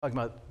talking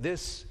about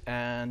this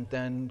and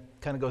then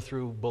kind of go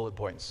through bullet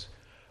points.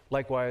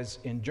 Likewise,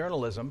 in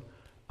journalism,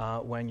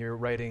 when you're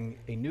writing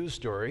a news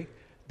story,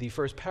 the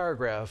first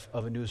paragraph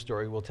of a news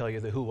story will tell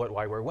you the who, what,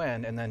 why, where,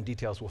 when, and then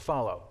details will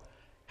follow.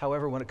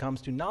 However, when it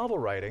comes to novel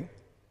writing,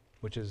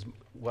 which is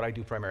what I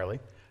do primarily,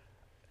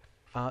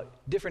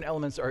 different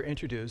elements are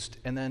introduced,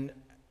 and then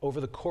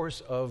over the course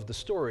of the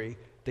story,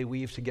 they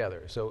weave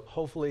together. So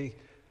hopefully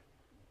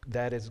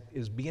that is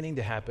beginning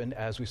to happen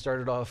as we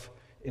started off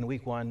in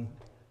week one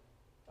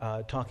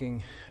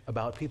talking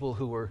about people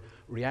who were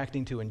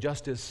reacting to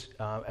injustice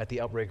at the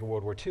outbreak of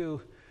World War II.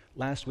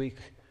 Last week,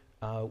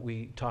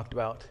 we talked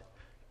about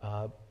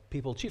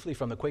people chiefly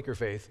from the Quaker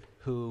faith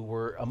who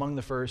were among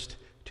the first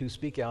to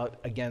speak out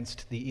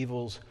against the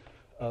evils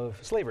of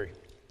slavery.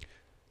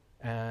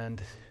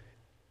 And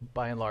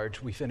by and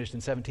large, we finished in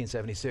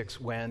 1776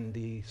 when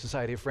the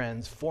Society of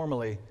Friends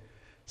formally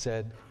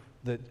said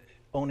that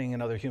owning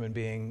another human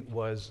being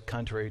was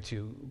contrary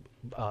to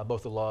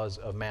both the laws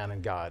of man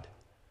and God.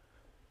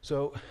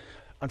 So,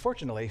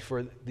 unfortunately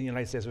for the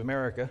United States of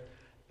America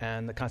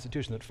and the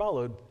Constitution that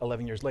followed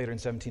 11 years later in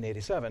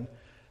 1787,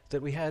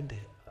 that we had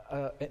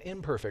an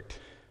imperfect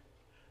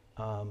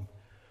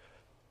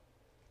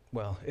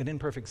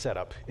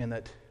setup in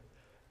that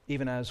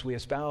even as we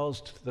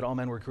espoused that all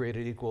men were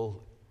created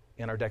equal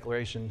in our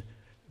Declaration,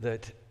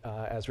 that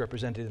as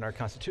represented in our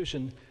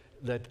Constitution,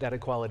 that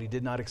equality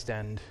did not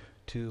extend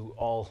to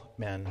all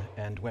men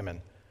and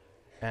women.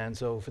 And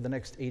so for the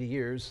next 80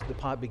 years, the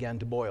pot began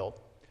to boil,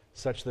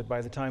 such that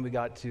by the time we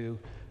got to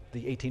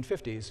the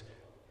 1850s,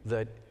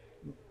 that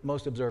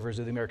most observers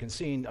of the American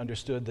scene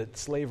understood that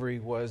slavery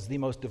was the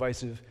most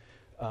divisive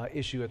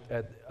issue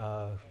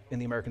in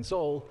the American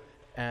soul,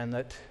 and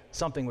that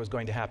something was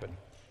going to happen.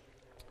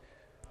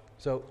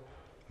 So,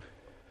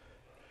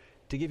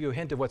 to give you a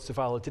hint of what's to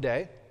follow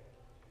today,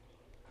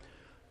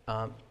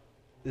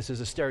 this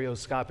is a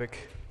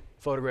stereoscopic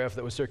photograph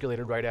that was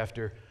circulated right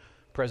after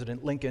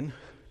President Lincoln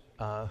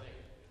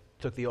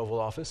took the Oval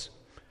Office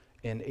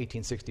in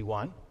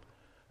 1861.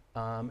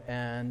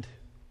 And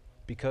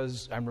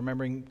because I'm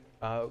remembering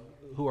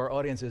who our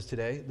audience is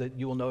today, that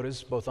you will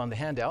notice both on the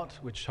handout,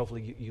 which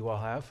hopefully you all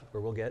have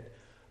or will get,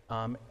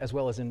 as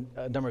well as in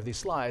a number of these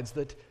slides,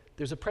 that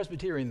there's a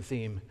Presbyterian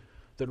theme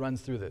that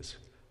runs through this.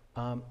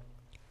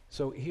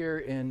 So here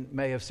in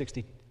May of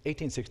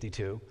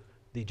 1862,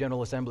 the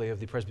General Assembly of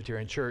the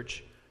Presbyterian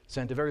Church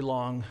sent a very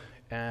long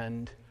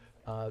and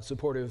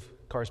supportive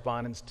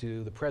correspondence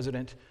to the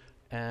president,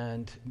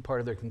 and part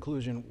of their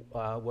conclusion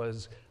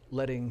was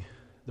letting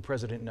the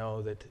president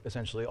know that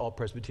essentially all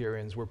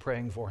Presbyterians were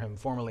praying for him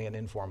formally and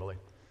informally.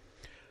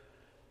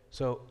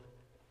 So,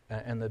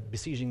 and the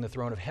besieging the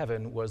throne of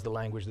heaven was the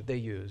language that they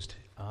used,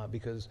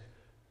 because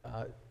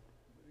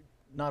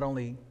not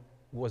only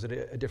was it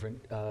a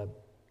different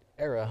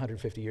era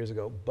 150 years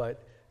ago,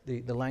 but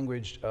the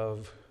language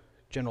of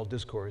general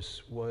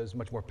discourse was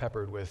much more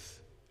peppered with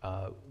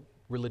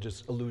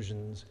religious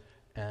allusions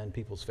and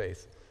people's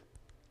faith.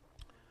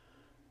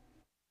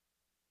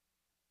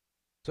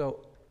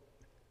 So,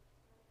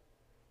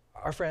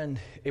 our friend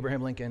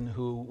Abraham Lincoln,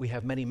 who we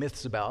have many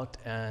myths about,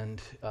 and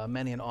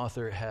many an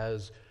author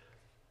has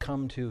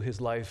come to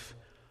his life,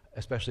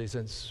 especially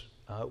since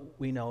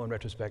we know in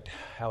retrospect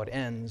how it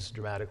ends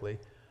dramatically,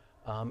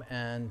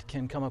 and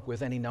can come up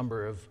with any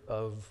number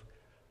of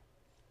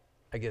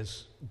I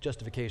guess,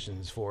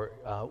 justifications for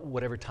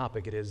whatever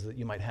topic it is that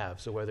you might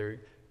have. So whether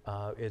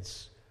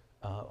it's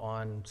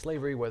on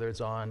slavery, whether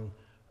it's on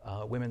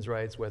women's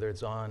rights, whether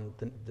it's on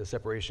the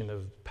separation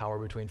of power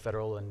between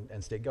federal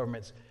and state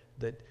governments,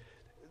 that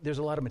there's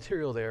a lot of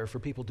material there for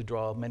people to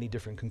draw many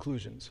different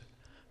conclusions.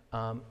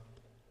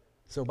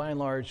 So by and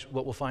large,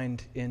 what we'll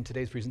find in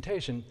today's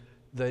presentation,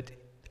 that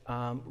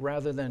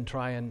rather than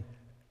try and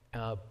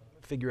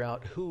figure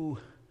out who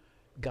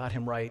got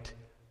him right,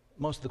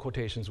 most of the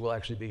quotations will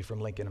actually be from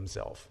Lincoln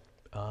himself,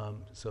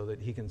 so that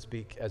he can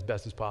speak as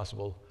best as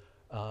possible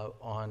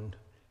on,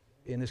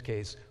 in this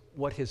case,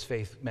 what his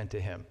faith meant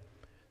to him.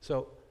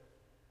 So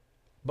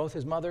both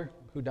his mother,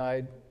 who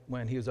died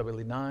when he was, I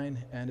believe, 9,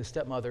 and his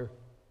stepmother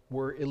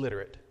were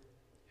illiterate.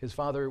 His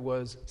father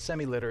was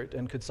semi-literate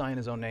and could sign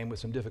his own name with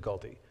some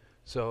difficulty.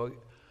 So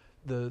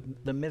the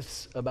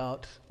myths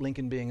about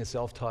Lincoln being a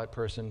self-taught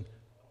person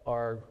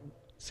are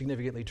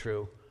significantly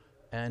true,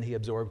 and he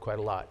absorbed quite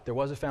a lot. There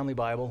was a family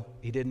Bible.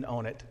 He didn't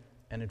own it,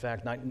 and in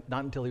fact, not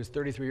until he was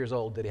 33 years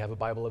old did he have a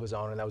Bible of his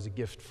own, and that was a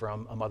gift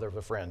from a mother of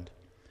a friend.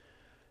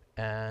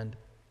 And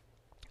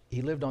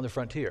he lived on the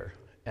frontier,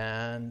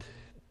 and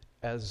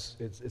as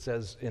it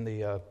says in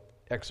the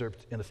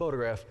excerpt in the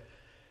photograph,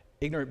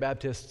 ignorant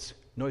Baptists,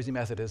 noisy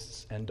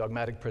Methodists, and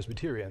dogmatic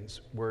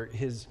Presbyterians were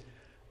his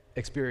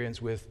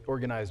experience with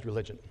organized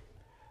religion.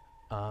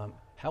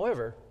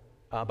 However,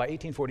 by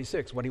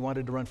 1846, when he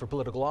wanted to run for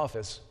political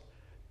office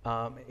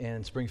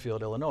in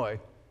Springfield, Illinois,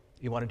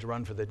 he wanted to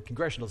run for the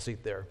congressional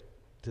seat there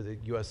to the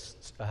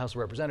U.S. House of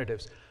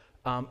Representatives.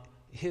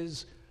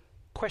 His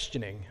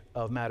questioning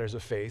of matters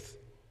of faith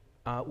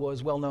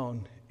was well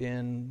known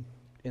in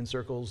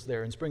circles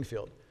there in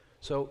Springfield.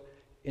 So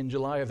in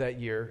July of that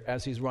year,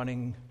 as he's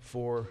running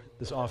for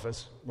this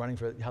office, running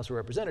for the House of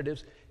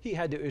Representatives, he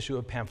had to issue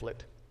a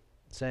pamphlet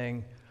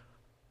saying,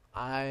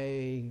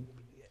 I'm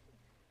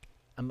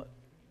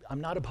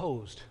not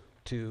opposed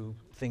to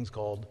things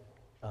called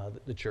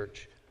the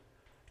church.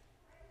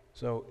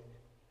 So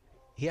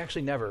he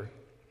actually never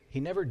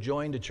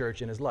joined a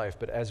church in his life,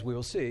 but as we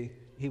will see,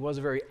 he was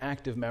a very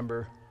active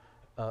member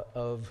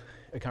of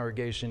a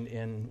congregation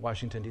in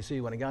Washington,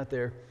 D.C. when he got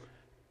there.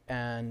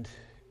 And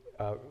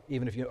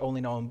even if you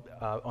only know him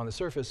on the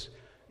surface,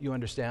 you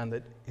understand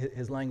that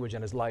his language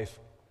and his life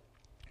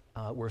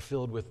were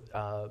filled with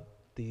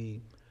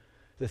the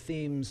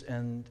themes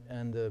and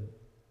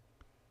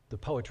the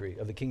poetry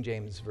of the King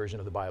James Version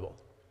of the Bible.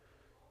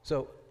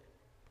 So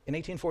in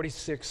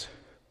 1846,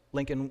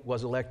 Lincoln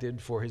was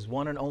elected for his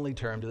one and only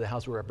term to the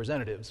House of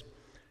Representatives.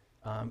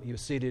 He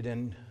was seated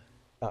in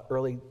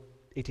early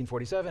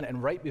 1847,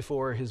 and right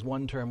before his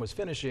one term was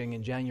finishing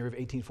in January of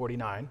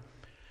 1849,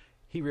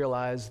 he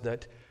realized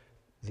that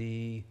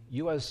the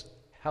U.S.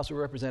 House of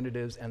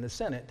Representatives and the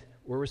Senate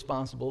were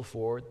responsible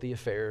for the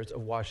affairs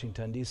of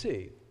Washington,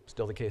 D.C.,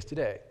 still the case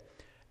today,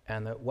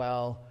 and that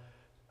while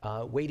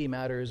weighty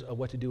matters of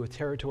what to do with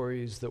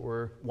territories that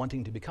were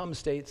wanting to become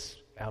states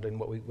out in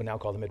what we would now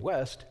call the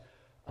Midwest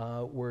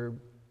were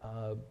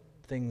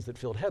things that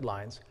filled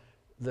headlines,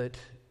 that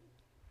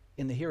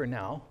in the here and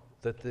now,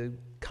 that the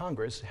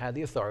Congress had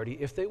the authority,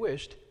 if they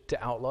wished,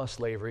 to outlaw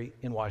slavery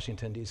in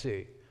Washington,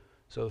 D.C.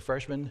 So the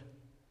freshman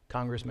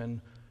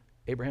Congressman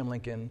Abraham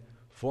Lincoln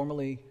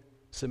formally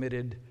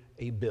submitted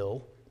a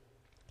bill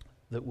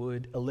that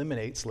would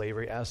eliminate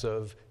slavery as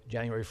of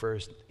January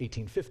 1st,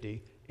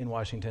 1850 in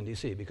Washington,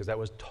 D.C., because that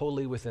was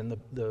totally within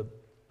the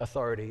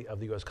authority of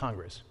the U.S.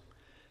 Congress.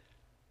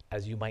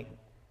 As you might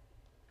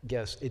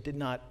guess, it did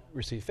not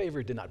receive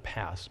favor, it did not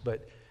pass,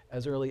 but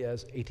as early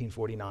as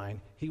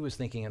 1849, he was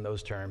thinking in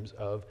those terms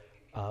of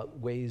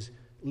ways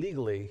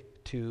legally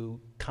to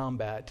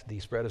combat the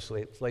spread of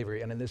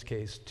slavery, and in this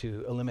case,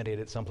 to eliminate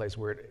it someplace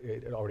where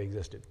it already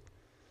existed.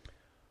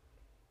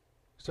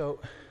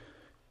 So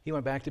he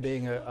went back to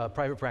being a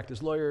private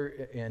practice lawyer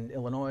in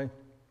Illinois,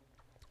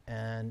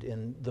 and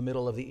in the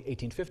middle of the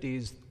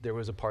 1850s, there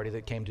was a party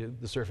that came to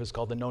the surface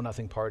called the Know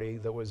Nothing Party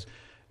that was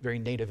very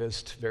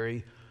nativist,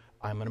 very,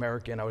 I'm an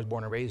American, I was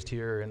born and raised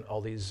here, and all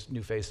these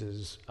new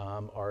faces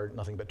are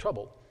nothing but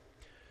trouble.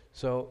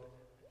 So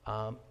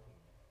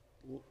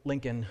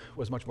Lincoln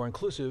was much more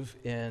inclusive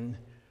in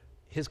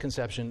his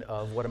conception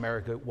of what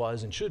America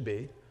was and should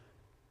be,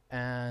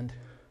 and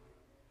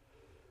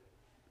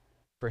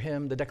for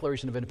him, the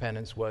Declaration of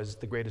Independence was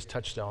the greatest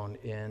touchstone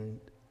in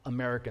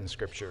American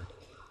scripture.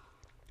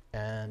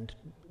 And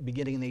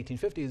beginning in the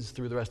 1850s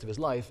through the rest of his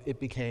life, it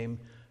became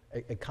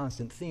a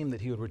constant theme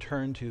that he would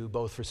return to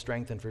both for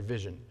strength and for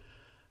vision.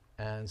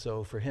 And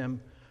so for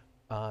him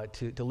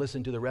to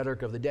listen to the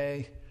rhetoric of the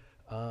day,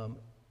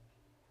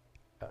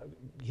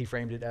 he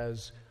framed it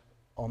as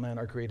all men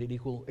are created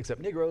equal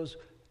except Negroes,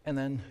 and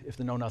then if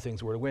the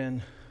know-nothings were to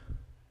win,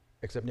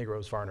 except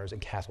Negroes, foreigners, and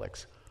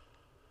Catholics.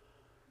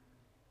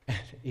 And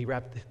he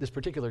wrapped this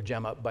particular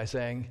gem up by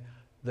saying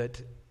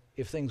that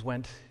if things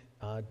went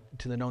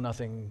to the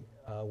know-nothing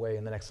way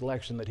in the next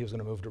election, that he was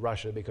going to move to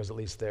Russia because at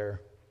least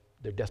their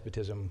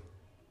despotism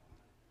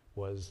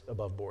was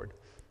above board.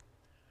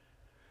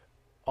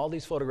 All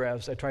these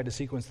photographs, I tried to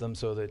sequence them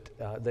so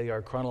that they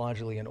are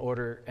chronologically in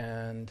order,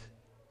 and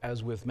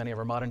as with many of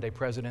our modern-day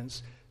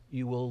presidents,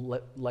 you will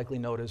likely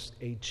notice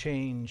a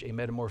change, a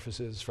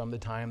metamorphosis from the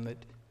time that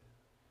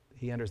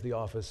he enters the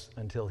office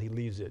until he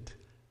leaves it,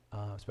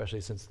 especially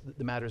since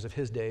the matters of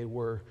his day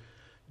were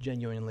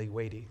genuinely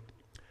weighty.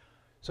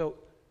 So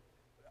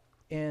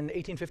in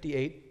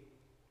 1858,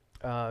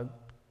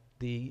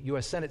 the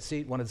U.S. Senate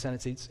seat, one of the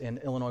Senate seats in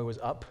Illinois was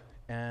up,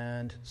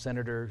 and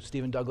Senator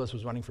Stephen Douglas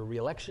was running for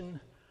re-election.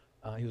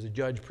 He was a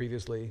judge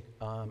previously,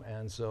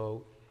 and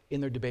so in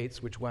their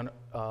debates, which went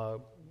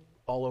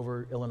all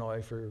over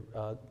Illinois for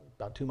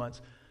about 2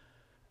 months,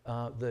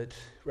 that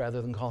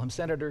rather than call him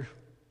Senator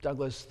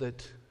Douglas,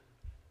 that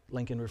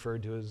Lincoln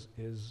referred to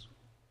his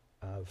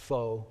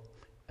foe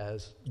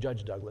as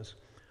Judge Douglas.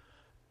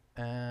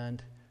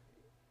 And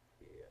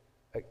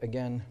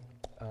again,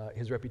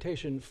 his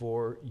reputation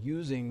for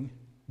using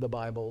the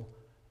Bible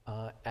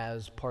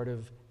as part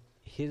of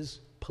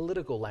his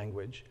political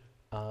language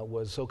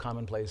was so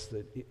commonplace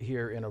that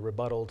here in a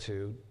rebuttal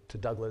to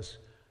Douglas,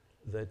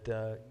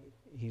 that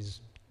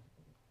he's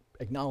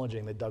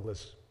acknowledging that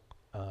Douglas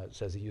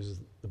says he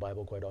uses the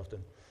Bible quite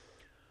often.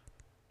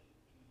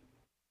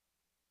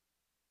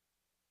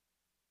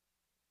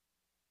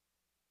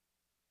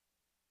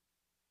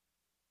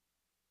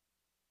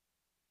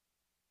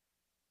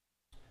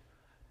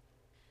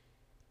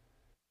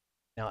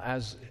 Now,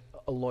 as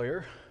a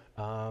lawyer,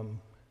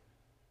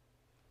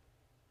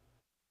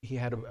 he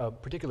had a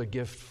particular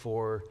gift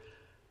for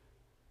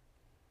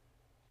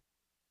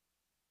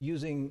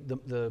using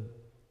the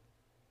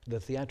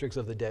theatrics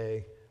of the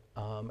day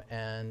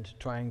and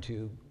trying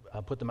to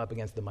put them up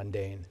against the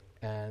mundane.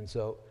 And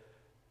so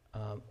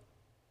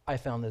I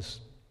found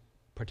this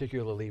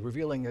particularly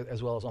revealing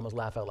as well as almost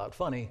laugh out loud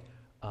funny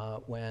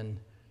when,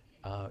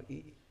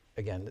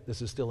 again,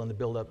 this is still in the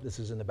build-up, this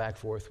is in the back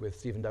forth with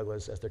Stephen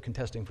Douglas as they're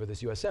contesting for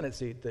this U.S. Senate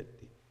seat, that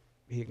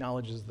he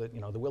acknowledges that,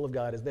 the will of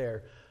God is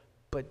there,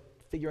 but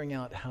figuring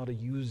out how to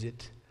use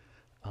it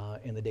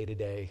in the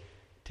day-to-day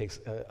takes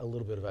a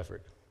little bit of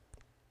effort.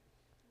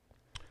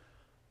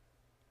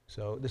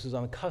 So this is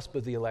on the cusp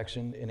of the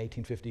election in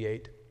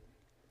 1858,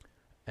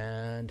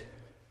 and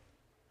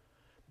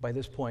by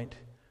this point,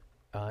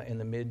 in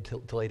the mid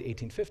to late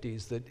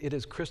 1850s, that it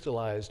is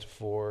crystallized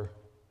for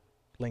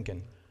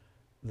Lincoln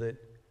that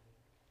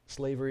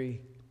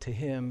slavery to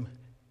him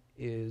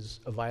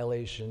is a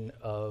violation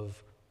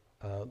of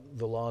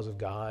the laws of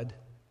God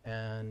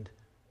and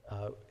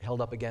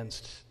held up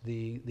against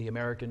the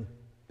American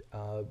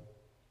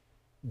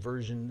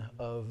version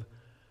of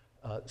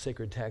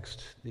sacred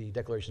text, the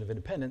Declaration of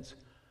Independence,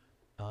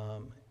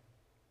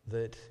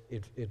 that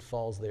it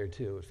falls there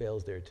too, it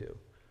fails there too.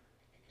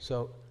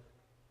 So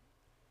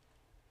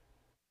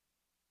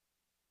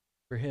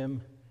for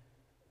him,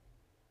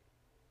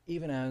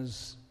 even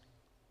as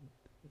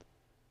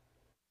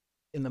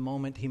in the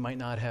moment he might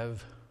not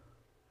have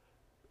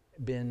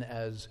been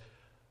as,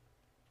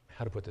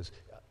 how to put this,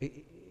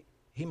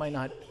 he might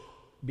not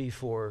be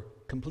for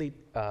complete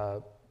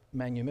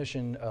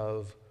manumission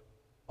of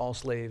all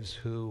slaves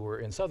who were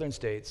in southern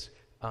states.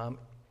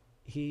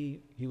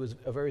 He was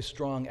a very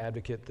strong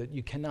advocate that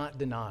you cannot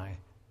deny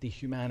the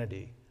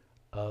humanity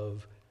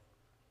of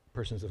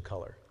persons of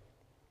color,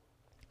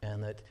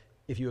 and that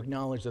if you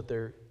acknowledge that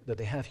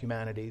they have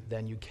humanity,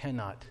 then you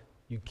cannot,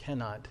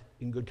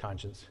 in good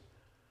conscience,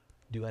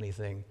 do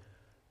anything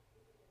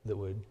that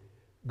would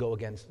go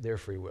against their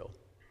free will.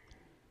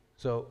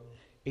 So,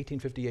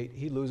 1858,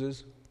 he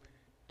loses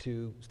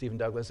to Stephen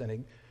Douglas,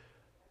 and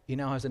he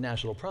now has a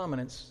national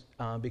prominence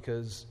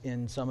because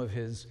in some of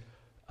his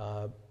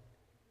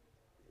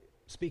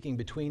speaking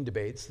between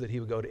debates that he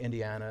would go to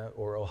Indiana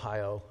or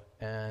Ohio,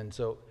 and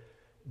so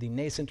the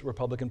nascent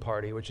Republican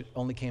Party, which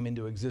only came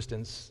into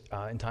existence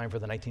in time for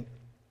the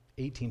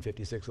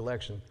 1856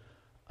 election,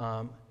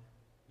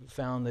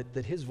 found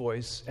that his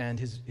voice and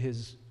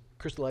his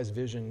crystallized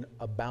vision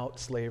about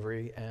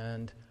slavery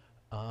and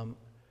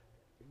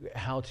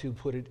how to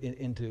put it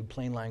into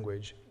plain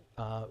language,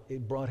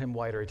 it brought him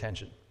wider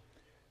attention.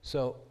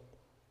 So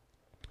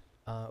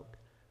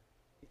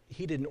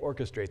he didn't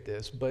orchestrate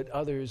this, but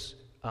others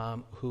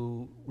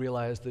who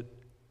realized that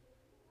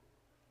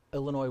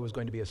Illinois was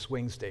going to be a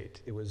swing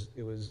state. It was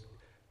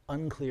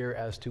unclear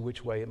as to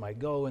which way it might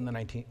go in the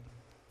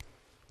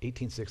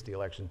 1860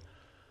 election,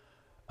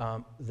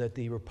 that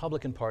the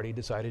Republican Party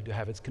decided to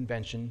have its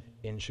convention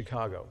in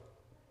Chicago.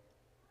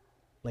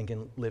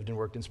 Lincoln lived and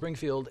worked in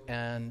Springfield,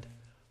 and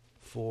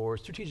for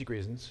strategic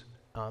reasons,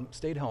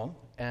 stayed home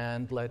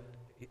and let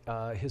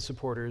his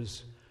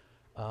supporters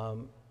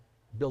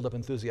build up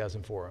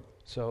enthusiasm for him.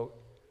 So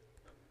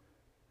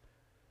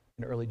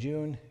in early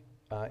June,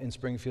 in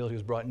Springfield, he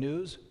was brought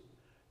news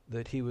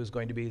that he was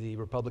going to be the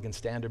Republican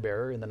standard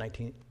bearer in the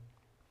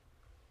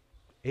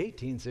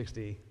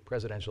 1860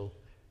 presidential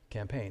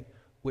campaign,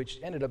 which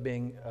ended up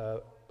being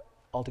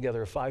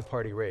altogether a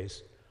 5-party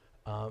race.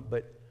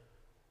 But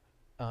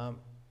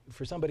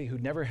for somebody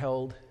who'd never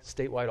held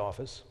statewide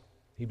office,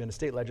 he'd been a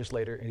state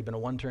legislator and he'd been a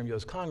one-term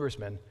U.S.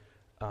 congressman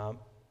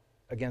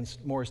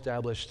against more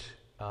established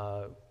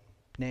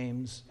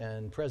names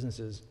and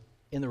presences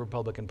in the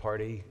Republican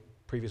Party,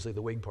 previously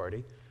the Whig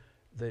Party,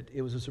 that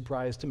it was a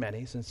surprise to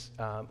many, since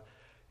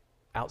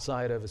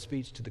outside of a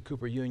speech to the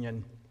Cooper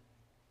Union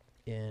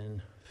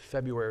in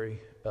February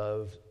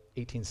of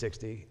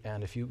 1860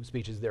 and a few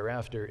speeches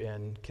thereafter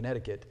in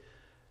Connecticut,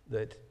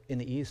 that in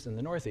the East and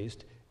the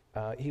Northeast,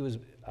 he was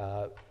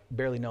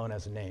barely known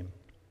as a name.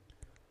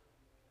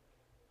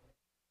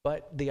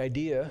 But the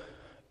idea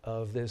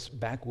of this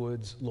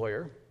backwoods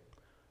lawyer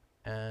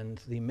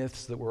and the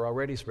myths that were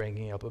already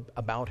springing up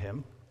about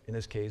him, in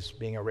this case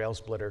being a rail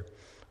splitter,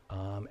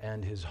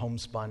 and his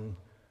homespun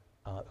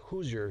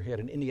Hoosier, he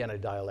had an Indiana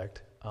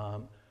dialect,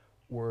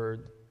 were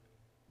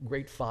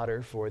great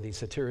fodder for the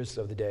satirists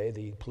of the day,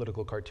 the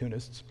political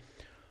cartoonists.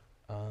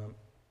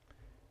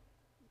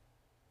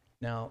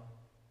 Now,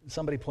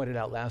 somebody pointed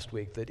out last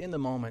week that in the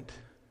moment,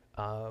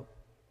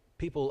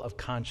 people of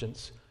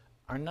conscience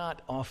are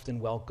not often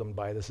welcomed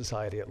by the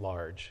society at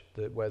large,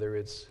 that whether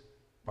it's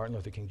Martin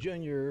Luther King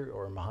Jr.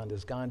 or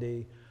Mohandas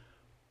Gandhi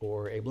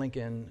or Abe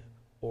Lincoln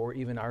or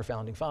even our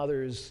founding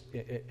fathers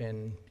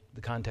in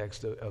the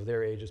context of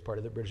their age as part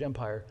of the British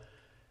Empire,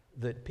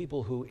 that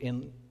people who,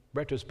 in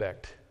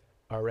retrospect,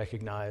 are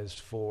recognized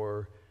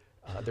for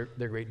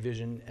their great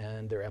vision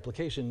and their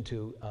application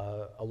to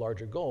a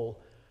larger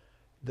goal,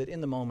 that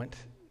in the moment,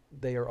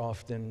 they are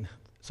often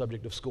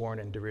subject of scorn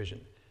and derision.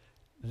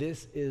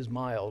 This is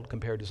mild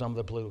compared to some of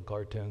the political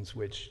cartoons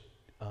which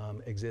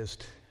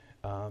exist,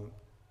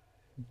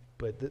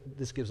 but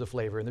this gives a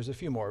flavor, and there's a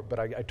few more, but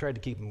I tried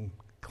to keep them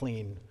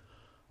clean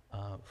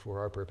for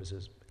our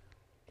purposes.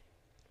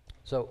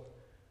 So,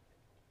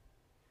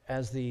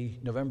 as the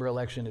November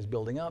election is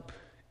building up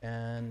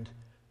and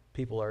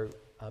people are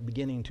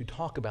beginning to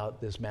talk about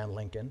this man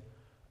Lincoln.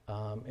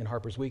 In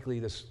Harper's Weekly,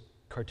 this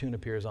cartoon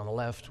appears on the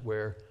left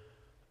where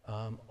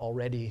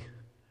already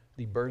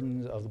the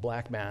burdens of the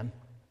black man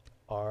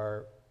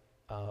are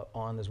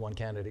on this one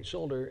candidate's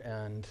shoulder,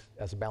 and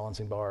as a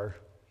balancing bar,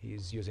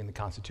 he's using the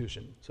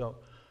Constitution. So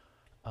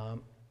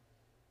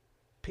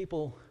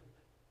people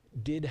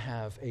did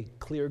have a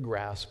clear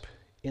grasp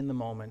in the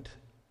moment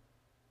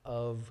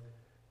of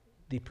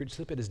the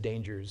precipitous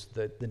dangers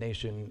that the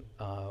nation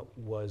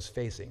was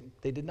facing.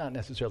 They did not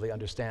necessarily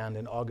understand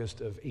in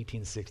August of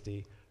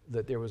 1860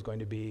 that there was going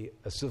to be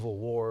a civil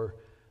war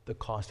that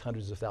cost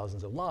hundreds of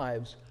thousands of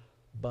lives,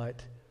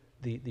 but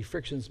the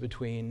frictions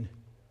between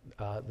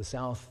the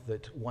South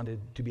that wanted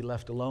to be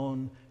left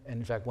alone and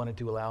in fact wanted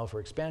to allow for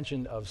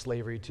expansion of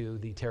slavery to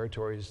the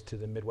territories to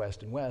the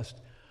Midwest and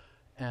West,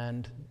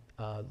 and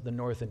the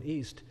North and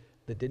East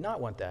that did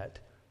not want that,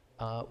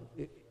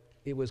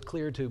 it was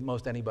clear to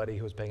most anybody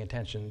who was paying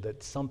attention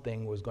that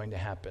something was going to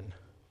happen.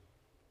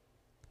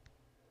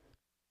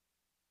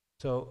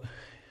 So,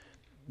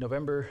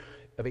 November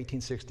of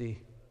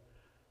 1860,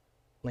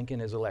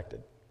 Lincoln is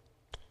elected.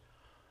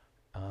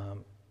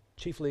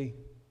 Chiefly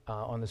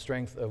on the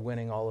strength of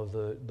winning all of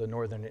the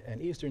northern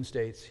and eastern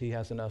states, he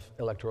has enough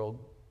electoral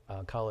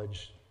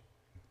college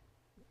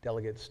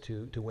delegates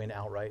to win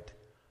outright.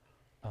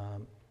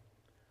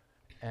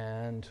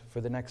 And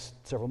for the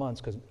next several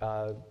months, because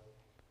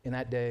in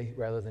that day,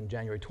 rather than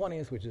January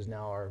 20th, which is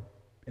now our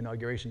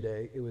inauguration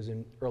day, it was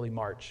in early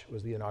March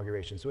was the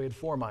inauguration. So he had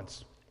 4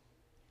 months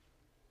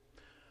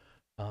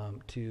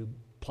to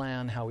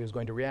plan how he was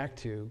going to react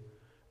to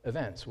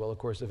events. Well, of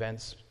course,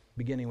 events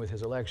beginning with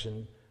his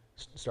election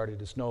started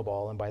to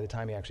snowball, and by the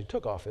time he actually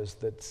took office,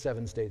 that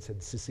 7 states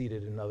had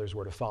seceded and others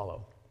were to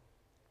follow.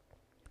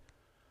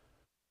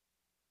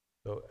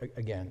 So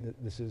again,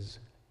 this is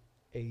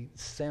a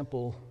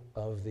sample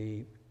of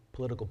the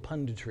political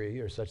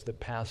punditry or such that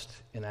passed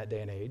in that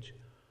day and age.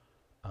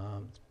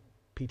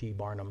 P.T.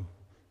 Barnum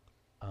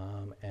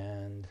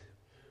and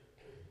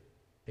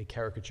a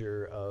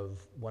caricature of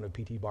one of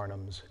P.T.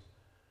 Barnum's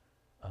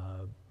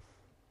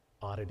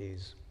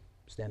oddities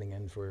standing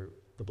in for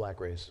the black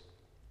race.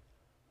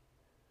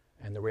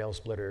 And the rail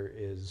splitter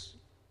is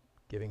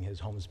giving his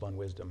homespun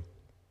wisdom.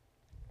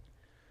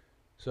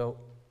 So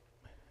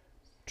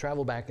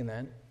travel back in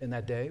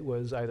that day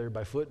was either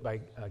by foot,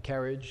 by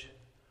carriage,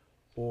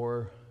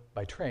 or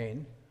by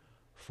train.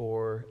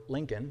 For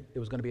Lincoln, it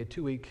was going to be a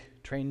 2-week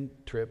train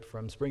trip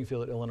from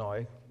Springfield,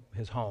 Illinois,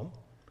 his home,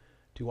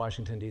 to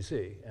Washington,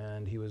 D.C.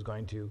 And he was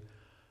going to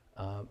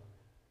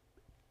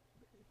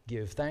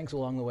give thanks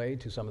along the way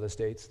to some of the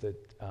states that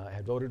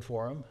had voted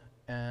for him,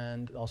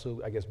 and also,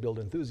 I guess, build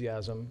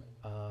enthusiasm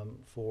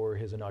for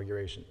his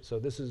inauguration. So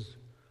this is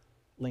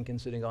Lincoln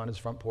sitting on his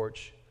front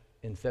porch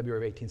in February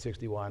of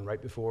 1861,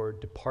 right before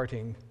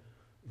departing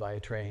via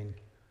train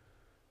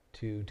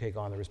to take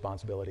on the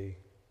responsibility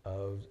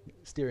of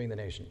steering the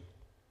nation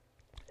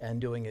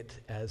and doing it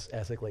as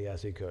ethically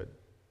as he could.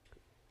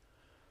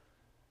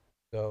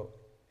 So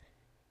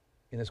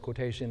in this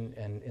quotation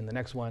and in the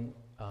next one,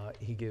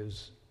 he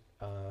gives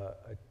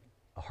a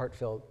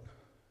heartfelt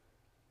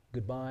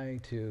goodbye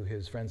to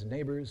his friends and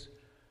neighbors,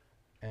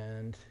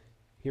 and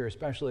here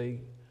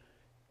especially,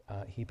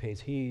 he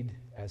pays heed,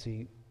 as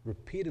he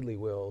repeatedly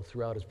will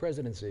throughout his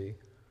presidency,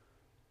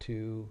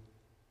 to,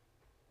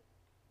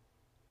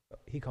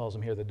 he calls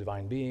him here the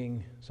divine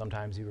being,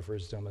 sometimes he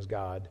refers to him as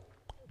God,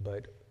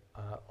 but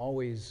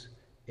always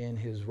in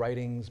his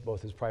writings,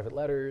 both his private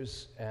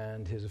letters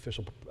and his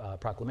official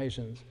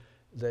proclamations,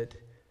 that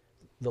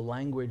the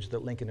language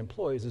that Lincoln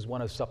employs is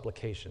one of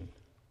supplication,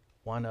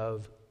 one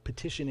of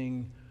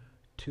petitioning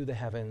to the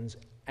heavens,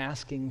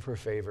 asking for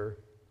favor.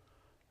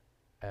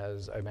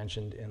 As I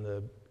mentioned in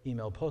the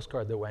email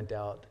postcard that went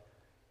out,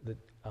 that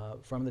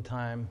from the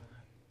time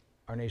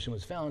our nation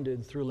was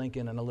founded through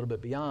Lincoln and a little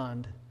bit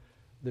beyond,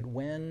 that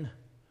when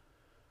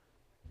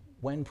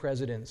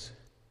presidents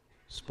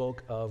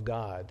spoke of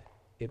God,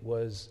 it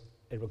was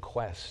a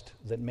request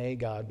that may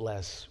God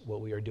bless what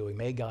we are doing.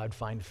 May God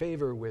find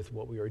favor with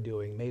what we are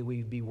doing. May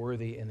we be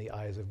worthy in the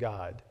eyes of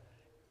God.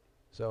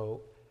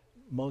 So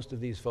most of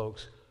these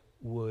folks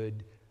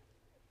would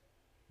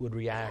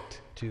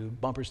react to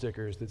bumper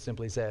stickers that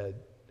simply said,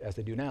 as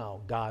they do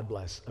now, God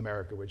bless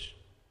America, which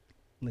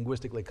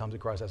linguistically comes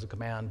across as a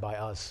command by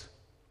us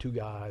to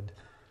God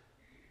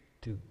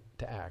to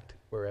act.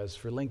 Whereas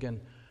for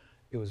Lincoln,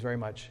 it was very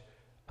much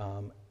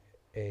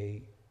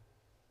a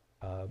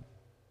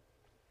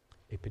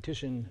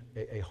petition,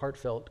 a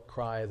heartfelt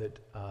cry that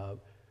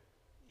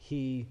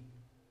he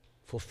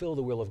fulfill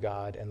the will of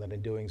God, and that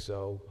in doing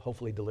so,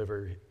 hopefully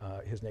deliver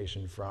his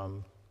nation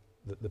from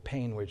the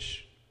pain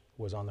which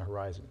was on the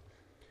horizon.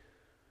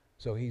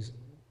 So he's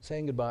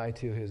saying goodbye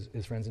to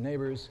his friends and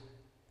neighbors,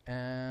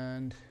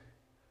 and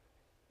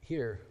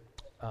here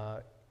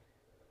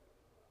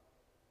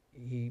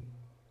he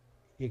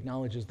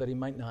acknowledges that he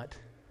might not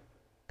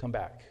come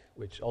back,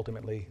 which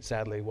ultimately,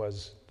 sadly,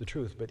 was the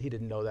truth, but he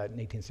didn't know that in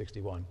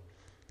 1861.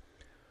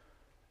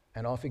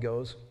 And off he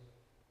goes,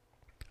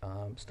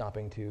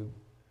 stopping to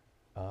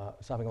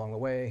stopping along the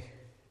way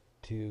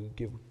to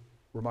give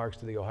remarks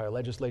to the Ohio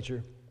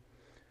legislature.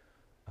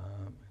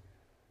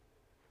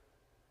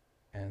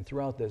 And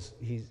throughout this,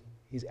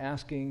 he's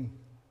asking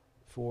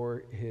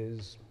for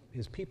his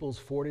people's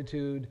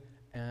fortitude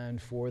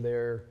and for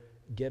their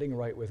getting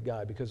right with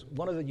God. Because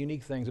one of the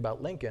unique things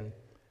about Lincoln,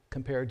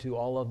 compared to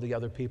all of the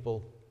other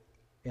people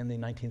in the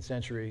 19th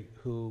century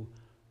who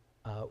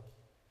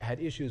had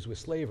issues with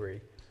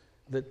slavery,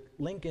 that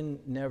Lincoln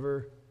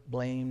never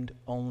blamed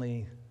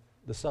only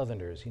the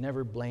Southerners. He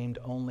never blamed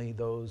only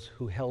those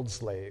who held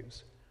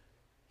slaves.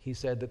 He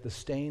said that the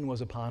stain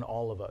was upon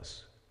all of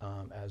us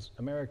as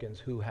Americans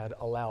who had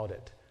allowed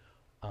it.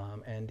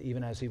 And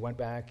even as he went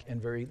back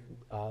and very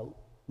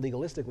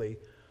legalistically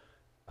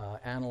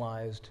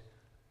analyzed,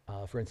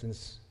 for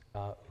instance,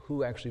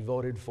 who actually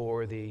voted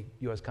for the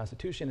U.S.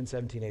 Constitution in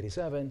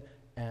 1787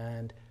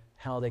 and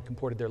how they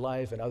comported their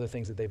life and other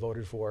things that they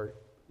voted for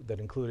that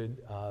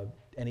included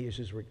any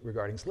issues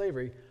regarding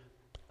slavery,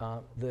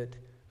 that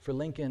for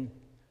Lincoln,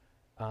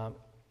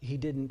 he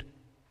didn't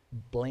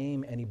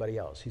blame anybody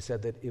else. He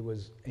said that it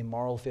was a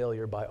moral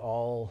failure by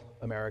all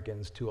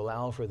Americans to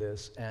allow for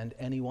this, and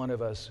any one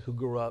of us who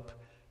grew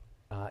up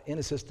in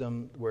a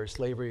system where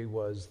slavery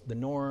was the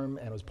norm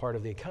and was part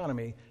of the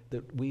economy,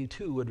 that we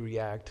too would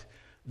react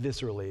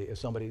viscerally if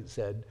somebody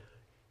said,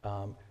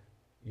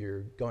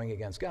 you're going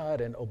against God,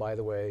 and oh, by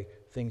the way,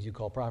 things you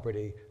call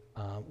property,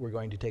 we're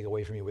going to take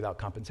away from you without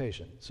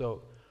compensation.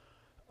 So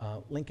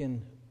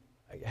Lincoln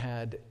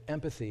had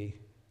empathy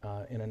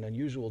in an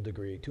unusual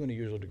degree, to an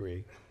unusual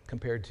degree,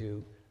 compared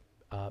to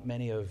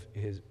many of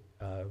his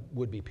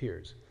would-be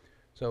peers.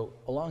 So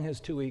along his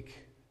 2-week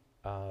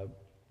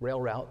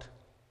rail route,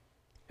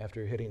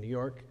 after hitting New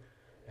York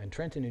and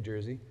Trenton, New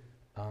Jersey,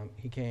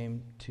 he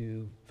came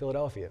to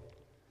Philadelphia.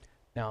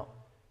 Now,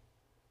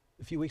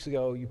 a few weeks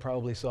ago, you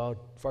probably saw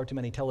far too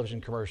many television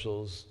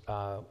commercials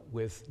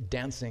with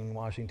dancing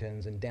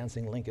Washingtons and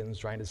dancing Lincolns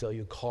trying to sell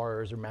you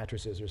cars or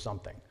mattresses or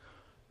something.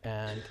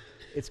 And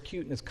it's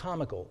cute and it's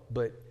comical,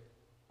 but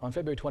on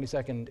February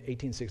 22nd,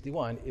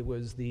 1861, it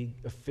was the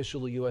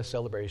official U.S.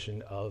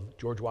 celebration of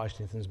George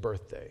Washington's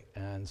birthday.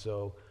 And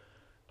so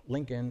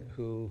Lincoln,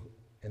 who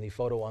in the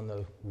photo on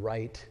the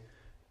right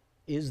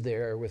is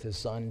there with his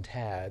son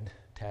Tad.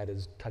 Tad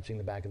is touching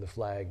the back of the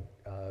flag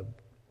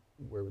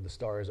where the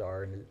stars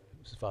are, and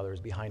his father is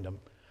behind him.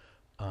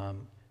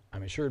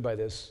 I'm assured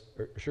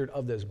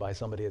of this by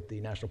somebody at the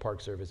National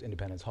Park Service,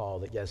 Independence Hall,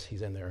 that yes,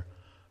 he's in there.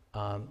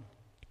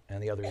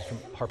 And the others from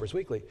Harper's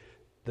Weekly,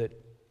 that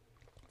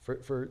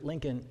for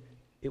Lincoln,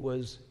 it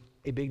was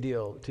a big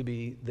deal to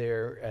be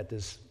there at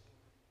this,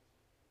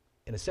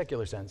 in a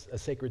secular sense, a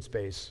sacred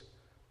space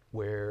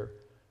where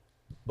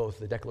both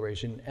the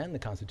Declaration and the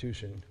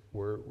Constitution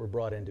were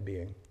brought into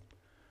being.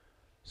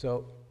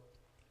 So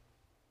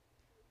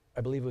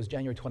I believe it was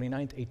January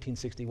 29th,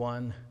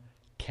 1861,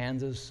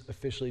 Kansas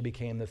officially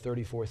became the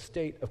 34th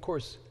state, of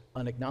course,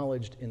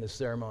 unacknowledged in the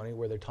ceremony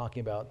where they're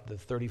talking about the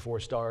 34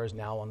 stars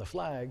now on the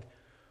flag,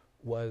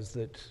 was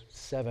that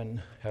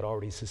 7 had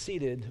already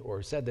seceded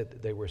or said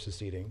that they were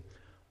seceding,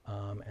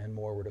 and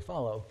more were to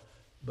follow.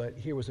 But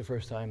here was the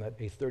first time that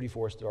a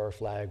 34-star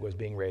flag was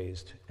being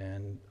raised,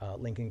 and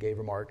Lincoln gave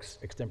remarks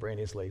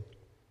extemporaneously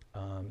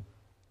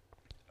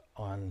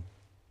on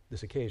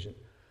this occasion.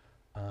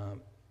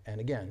 And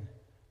again,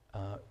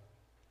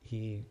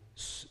 he,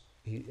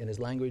 in his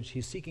language,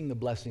 he's seeking the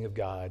blessing of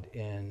God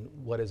in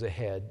what is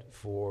ahead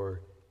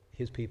for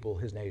his people,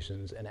 his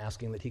nations, and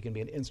asking that he can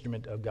be an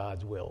instrument of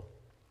God's will.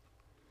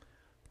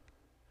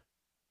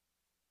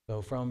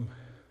 So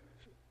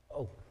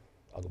I'll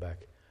go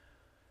back.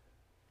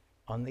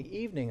 On the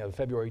evening of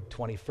February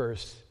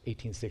 21st,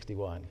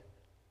 1861,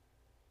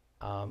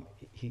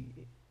 he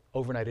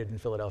overnighted in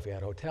Philadelphia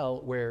at a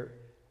hotel where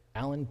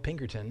Allan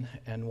Pinkerton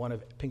and one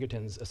of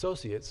Pinkerton's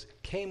associates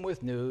came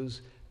with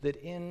news that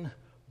in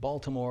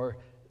Baltimore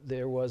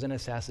there was an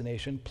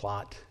assassination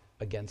plot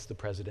against the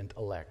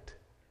president-elect.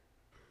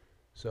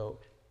 So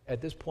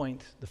at this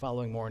point, the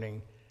following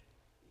morning,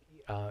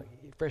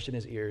 fresh in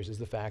his ears is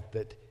the fact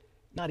that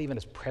not even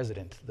as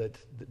president, that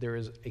there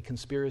is a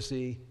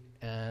conspiracy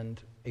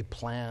and a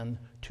plan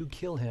to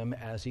kill him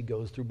as he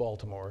goes through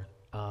Baltimore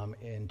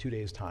in 2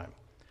 days' time.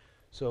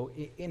 So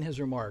in his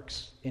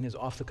remarks, in his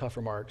off-the-cuff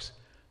remarks,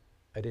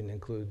 I didn't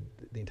include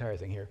the entire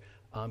thing here,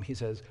 he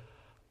says,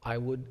 I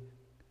would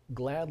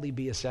gladly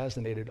be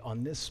assassinated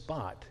on this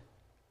spot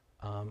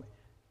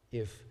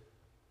if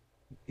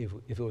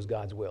it was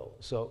God's will.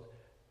 So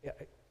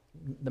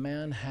the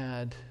man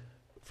had,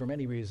 for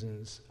many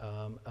reasons,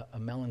 a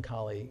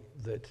melancholy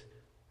that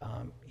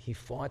he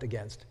fought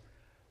against,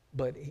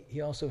 but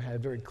he also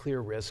had very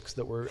clear risks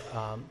that were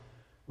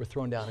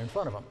thrown down in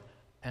front of him.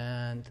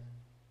 And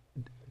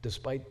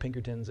despite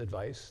Pinkerton's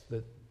advice,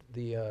 that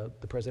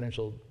the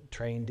presidential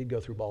train did go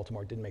through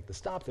Baltimore, didn't make the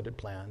stop that it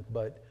planned,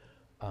 but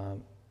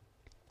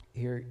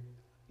here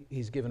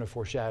he's given a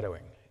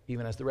foreshadowing.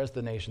 Even as the rest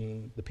of the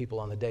nation, the people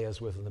on the dais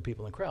with him, the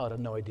people in the crowd, have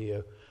no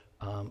idea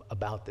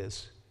about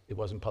this. It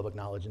wasn't public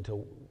knowledge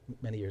until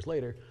many years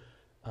later.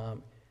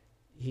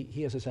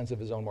 He has a sense of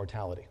his own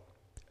mortality.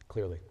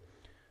 clearly.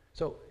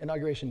 So,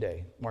 Inauguration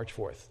Day, March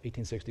 4th,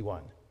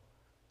 1861.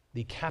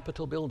 The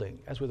Capitol building,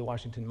 as with the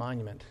Washington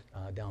Monument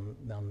down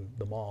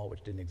the mall,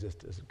 which didn't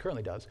exist as it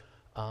currently does,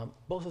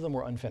 both of them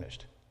were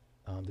unfinished.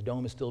 The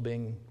dome is still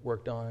being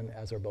worked on,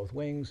 as are both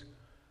wings,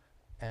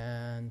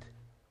 and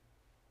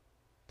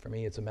for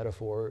me, it's a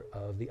metaphor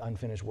of the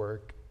unfinished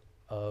work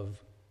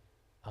of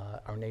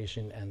our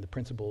nation and the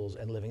principles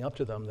and living up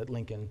to them that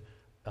Lincoln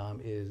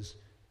is,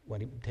 when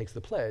he takes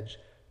the pledge,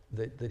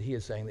 that he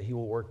is saying that he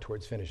will work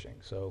towards finishing.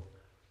 So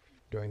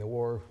during the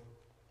war,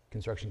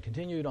 construction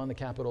continued on the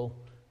Capitol,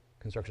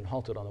 construction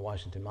halted on the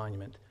Washington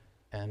Monument,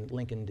 and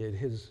Lincoln did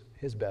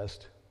his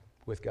best,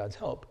 with God's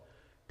help,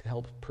 to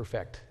help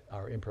perfect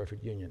our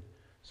imperfect union.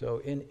 So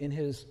in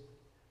his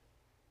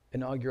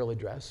inaugural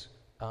address,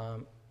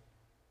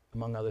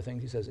 among other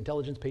things, he says,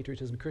 intelligence,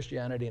 patriotism,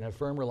 Christianity, and a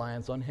firm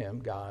reliance on him,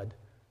 God,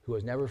 who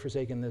has never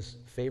forsaken this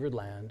favored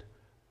land,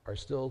 are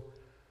still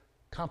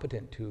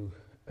competent to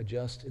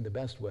adjust in the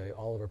best way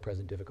all of our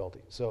present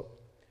difficulties. So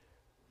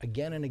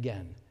again and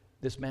again,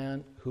 this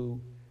man who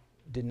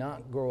did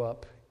not grow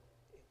up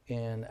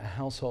in a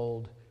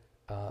household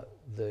where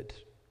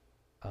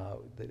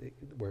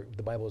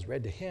the Bible was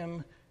read to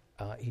him,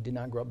 he did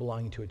not grow up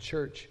belonging to a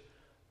church,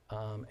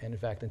 and in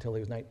fact, until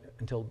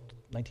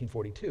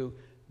 1942,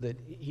 that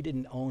he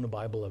didn't own a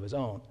Bible of his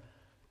own,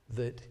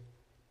 that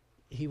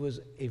he was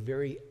a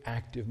very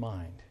active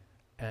mind.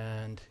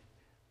 And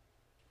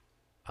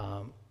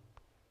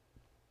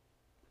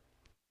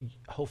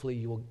hopefully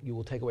you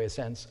will take away a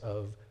sense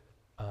of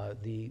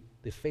the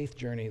faith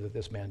journey that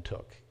this man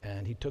took.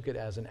 And he took it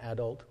as an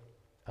adult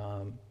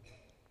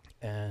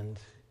and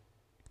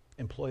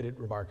employed it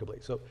remarkably.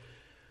 So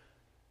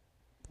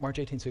March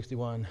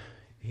 1861,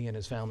 he and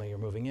his family are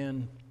moving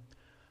in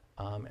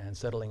and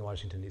settling in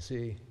Washington,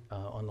 D.C.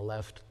 On the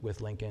left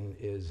with Lincoln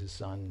is his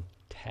son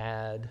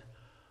Tad.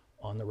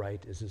 On the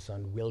right is his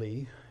son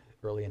Willie,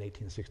 early in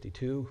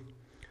 1862.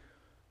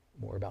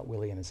 More about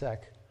Willie in a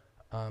sec.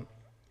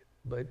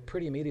 But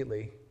pretty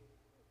immediately,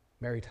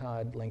 Mary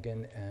Todd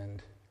Lincoln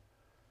and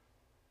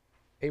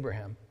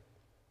Abraham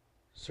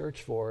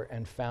searched for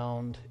and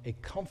found a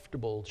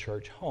comfortable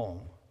church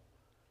home,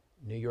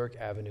 New York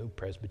Avenue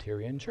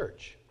Presbyterian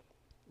Church,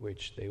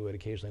 which they would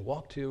occasionally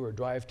walk to or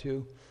drive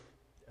to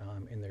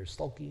in their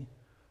sulky.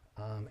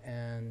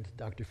 And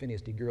Dr.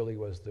 Phineas D. Gurley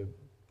was the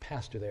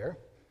pastor there,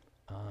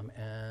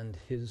 and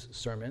his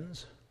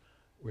sermons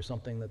were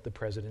something that the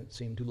president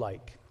seemed to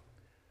like.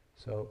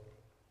 So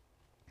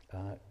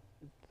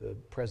the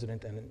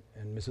president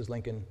and Mrs.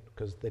 Lincoln,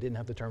 because they didn't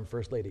have the term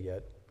First Lady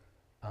yet,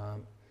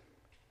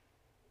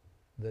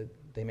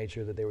 they made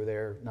sure that they were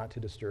there not to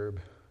disturb,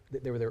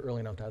 they were there early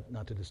enough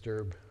not to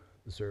disturb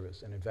the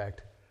service. And in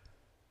fact,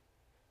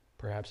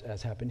 perhaps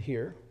as happened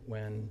here,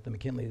 when the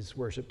McKinleys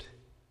worshipped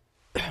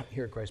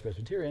here at Christ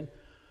Presbyterian,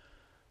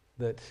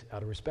 that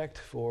out of respect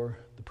for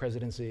the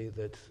presidency,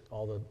 that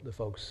all the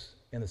folks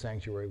in the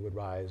sanctuary would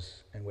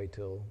rise and wait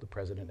till the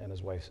president and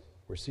his wife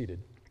were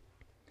seated.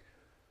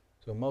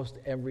 So most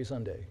every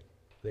Sunday,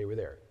 they were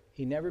there.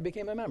 He never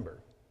became a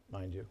member,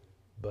 mind you,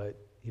 but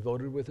he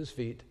voted with his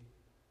feet,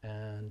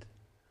 and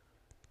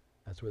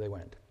that's where they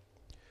went.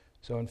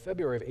 So in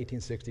February of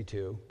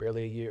 1862,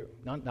 barely a year,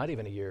 not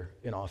even a year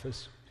in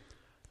office,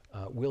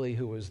 Willie,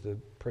 who was the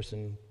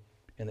person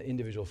in the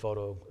individual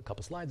photo a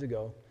couple slides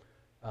ago,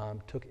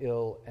 took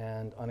ill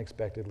and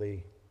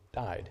unexpectedly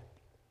died.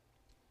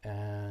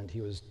 And he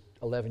was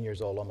 11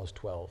 years old, almost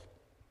 12.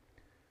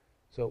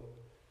 So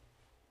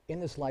in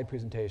this slide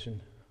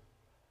presentation,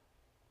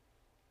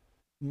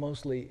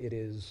 mostly it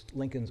is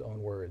Lincoln's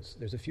own words.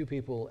 There's a few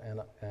people,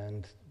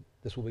 and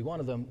this will be one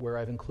of them, where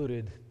I've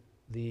included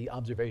the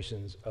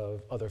observations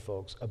of other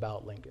folks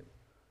about Lincoln,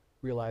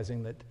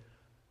 realizing that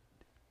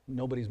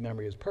nobody's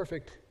memory is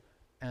perfect,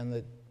 and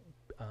that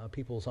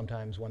people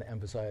sometimes want to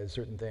emphasize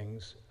certain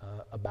things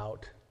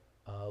about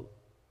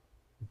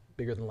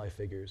bigger-than-life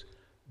figures.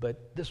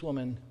 But this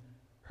woman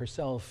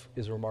herself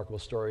is a remarkable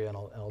story, and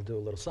I'll do a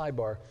little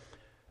sidebar.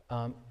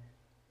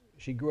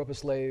 She grew up a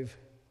slave.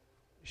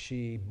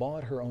 She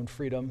bought her own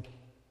freedom,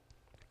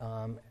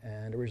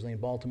 and originally in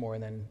Baltimore,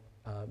 and then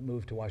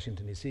moved to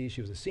Washington, D.C.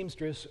 She was a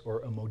seamstress,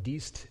 or a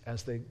modiste,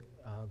 as they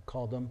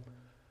called them.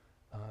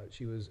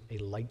 She was a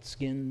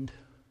light-skinned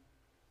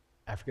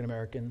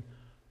African-American,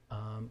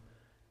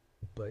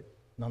 but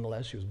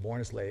nonetheless, she was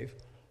born a slave.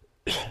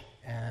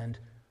 And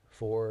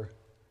for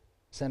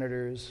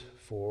senators,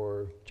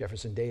 for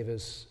Jefferson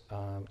Davis,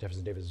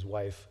 Davis's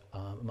wife,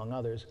 among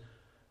others,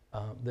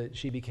 that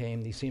she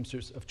became the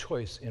seamstress of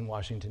choice in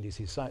Washington,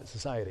 D.C.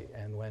 society.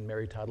 And when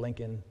Mary Todd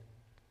Lincoln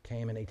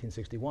came in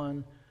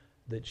 1861,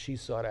 that she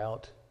sought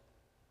out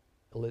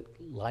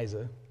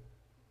Liza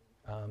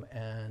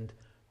and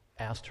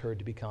asked her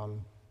to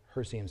become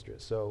her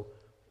seamstress. So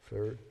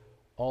for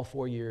all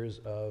 4 years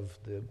of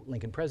the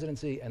Lincoln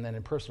presidency, and then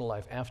in personal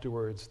life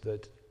afterwards,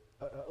 that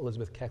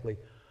Elizabeth Keckley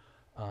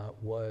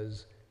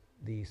was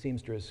the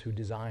seamstress who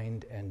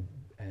designed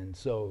and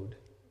sewed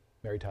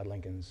Mary Todd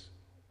Lincoln's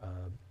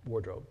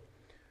wardrobe.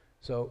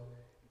 So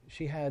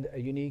she had a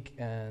unique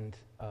and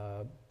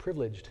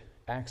privileged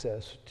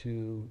access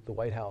to the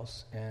White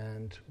House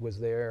and was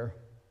there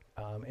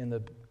in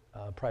the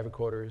private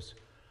quarters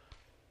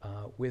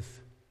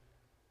with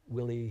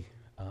Willie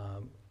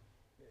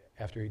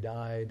after he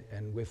died,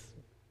 and with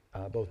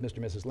both Mr.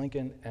 and Mrs.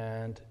 Lincoln,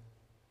 and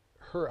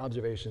her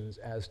observations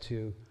as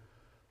to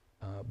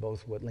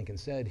both what Lincoln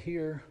said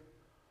here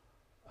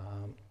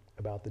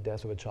about the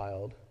death of a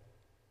child,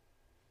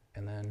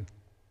 and then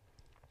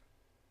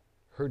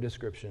her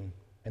description,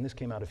 and this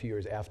came out a few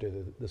years after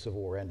the Civil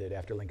War ended,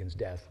 after Lincoln's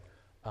death,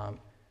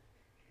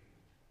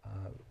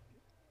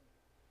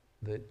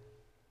 that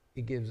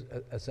it gives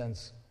a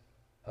sense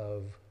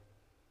of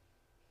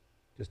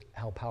just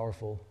how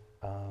powerful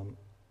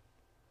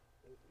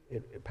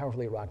it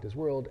powerfully rocked his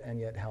world, and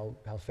yet how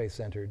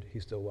faith-centered he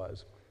still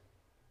was.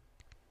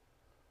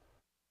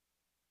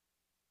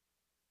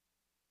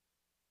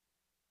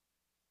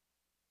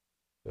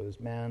 So this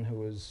man who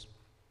was,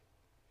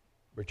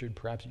 Richard,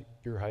 perhaps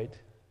your height,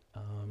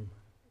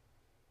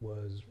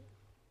 was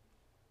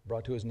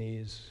brought to his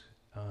knees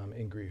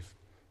in grief.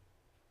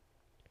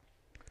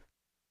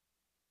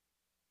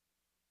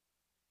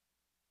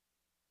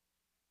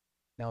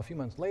 Now, a few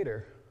months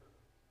later,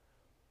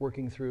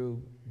 working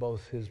through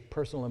both his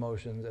personal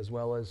emotions as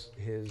well as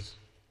his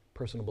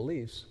personal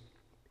beliefs,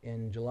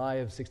 in July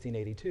of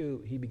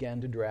 1682, he began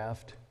to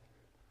draft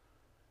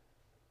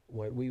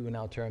what we would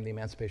now term the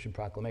Emancipation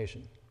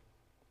Proclamation.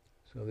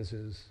 So this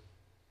is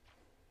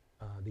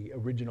the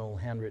original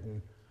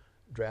handwritten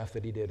draft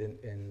that he did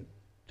in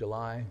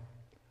July.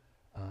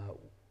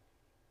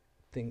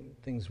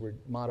 Things were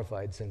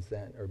modified since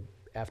then, or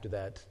after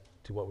that,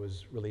 to what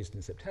was released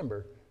in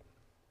September.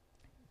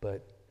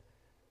 But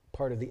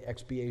part of the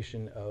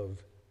expiation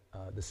of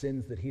the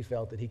sins that he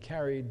felt that he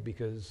carried,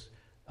 because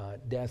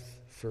death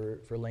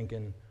for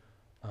Lincoln,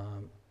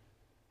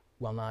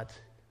 while not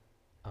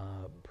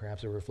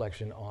perhaps a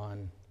reflection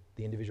on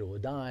the individual who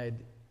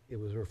died, it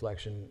was a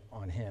reflection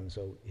on him.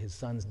 So his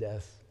son's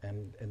death,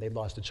 and they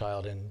lost a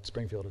child in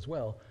Springfield as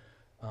well,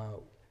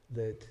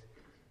 that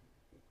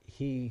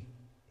he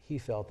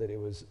felt that it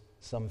was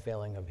some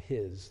failing of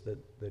his that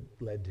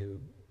led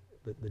to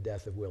the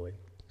death of Willie.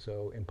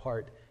 So in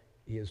part,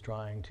 he is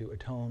trying to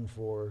atone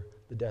for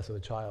the death of a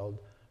child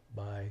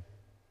by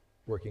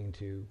working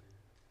to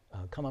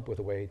come up with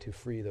a way to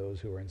free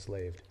those who were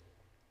enslaved.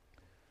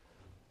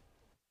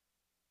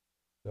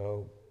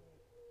 So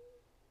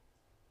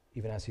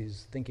even as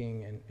he's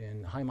thinking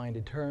in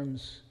high-minded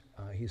terms,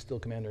 he's still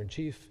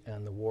commander-in-chief,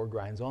 and the war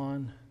grinds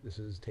on. This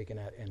is taken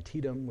at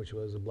Antietam, which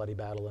was a bloody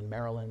battle in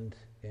Maryland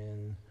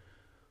in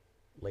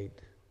late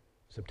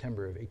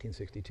September of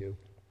 1862.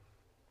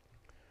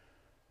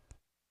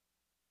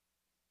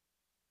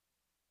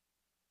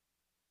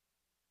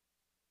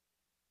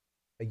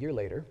 A year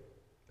later,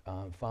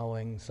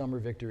 following summer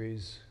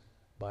victories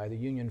by the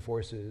Union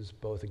forces,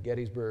 both at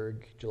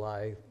Gettysburg,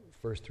 July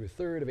 1st through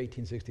 3rd of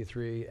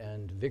 1863,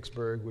 and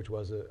Vicksburg, which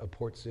was a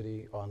port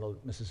city on the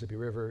Mississippi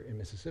River in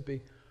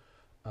Mississippi,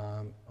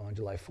 on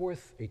July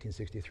 4th,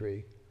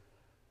 1863,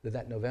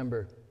 that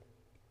November,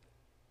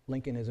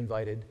 Lincoln is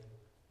invited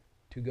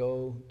to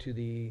go to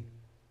the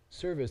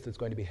service that's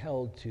going to be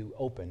held to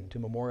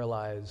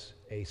memorialize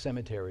a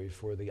cemetery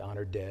for the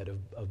honored dead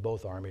of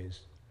both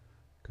armies,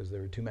 because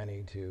there were too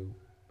many to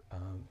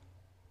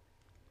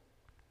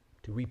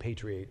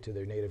repatriate to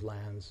their native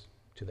lands,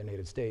 to their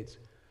native states.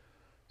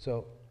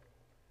 So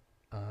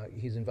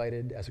he's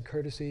invited as a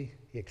courtesy.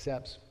 He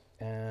accepts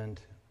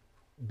and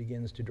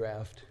begins to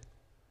draft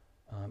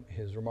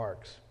his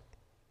remarks.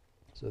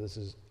 So this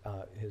is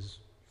his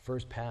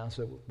first pass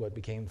of what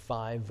became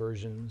 5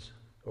 versions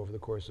over the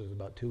course of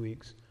about 2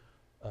 weeks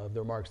of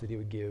the remarks that he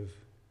would give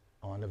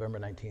on November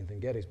 19th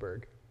in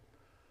Gettysburg.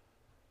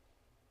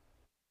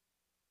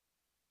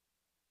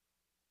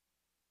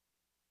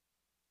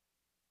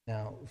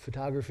 Now,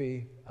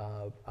 photography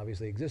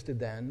obviously existed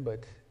then,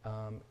 but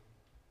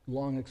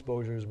long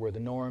exposures were the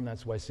norm.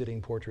 That's why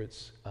sitting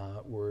portraits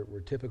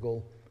were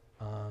typical,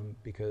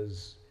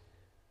 because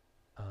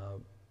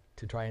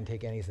to try and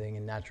take anything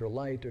in natural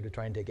light, or to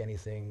try and take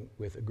anything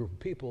with a group of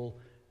people,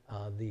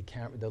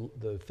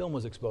 the film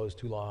was exposed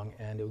too long,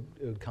 and it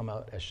would come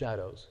out as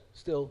shadows.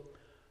 Still,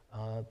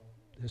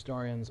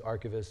 historians,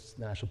 archivists,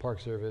 the National Park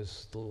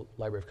Service, the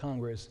Library of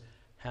Congress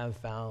have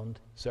found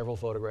several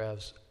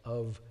photographs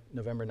of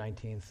November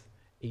 19th,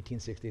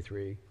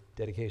 1863,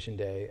 Dedication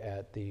Day,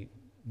 at the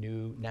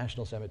new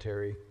National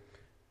Cemetery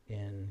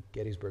in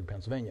Gettysburg,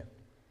 Pennsylvania.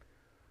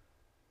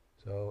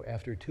 So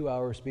after a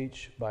 2-hour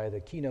speech by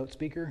the keynote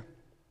speaker,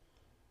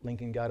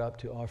 Lincoln got up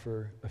to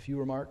offer a few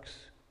remarks,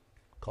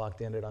 clocked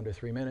in at under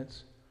 3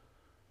 minutes,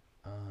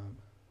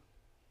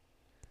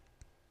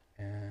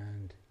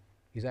 and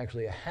he's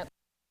actually a hat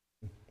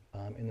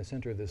in the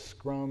center of this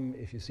scrum.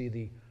 If you see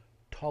the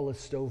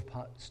tallest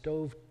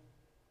stovepipe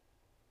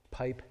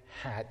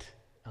hat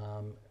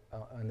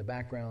in the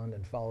background,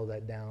 and follow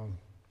that down.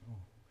 Oh,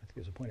 I think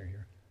there's a pointer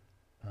here.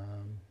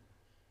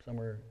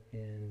 Somewhere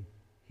in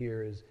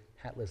here is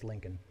Hatless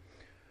Lincoln,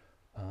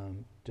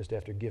 just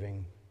after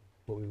giving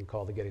what we would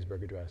call the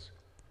Gettysburg Address.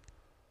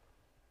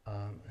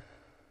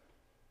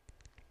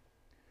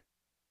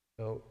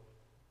 So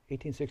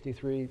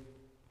 1863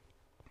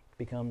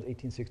 becomes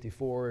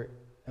 1864,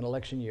 an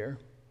election year,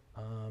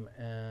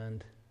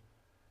 and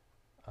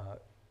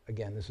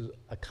again, this is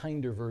a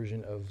kinder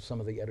version of some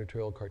of the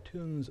editorial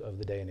cartoons of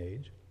the day and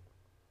age,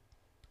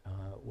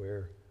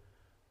 where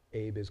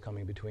Abe is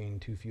coming between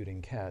two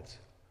feuding cats.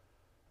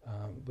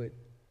 But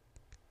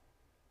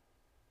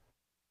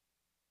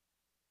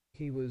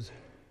he was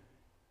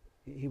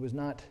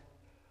not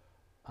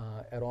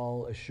at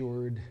all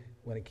assured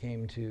when it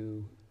came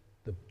to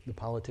the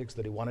politics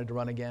that he wanted to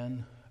run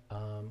again,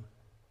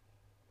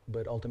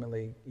 but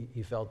ultimately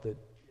he felt that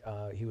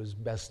he was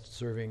best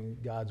serving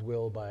God's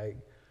will by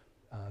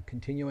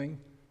continuing,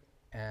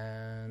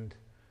 and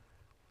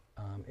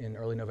in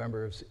early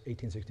November of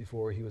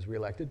 1864 he was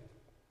reelected.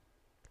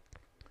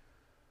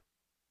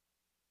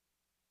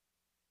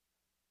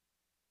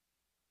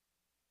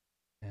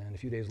 And a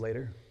few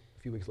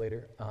weeks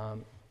later,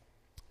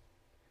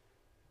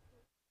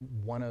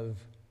 one of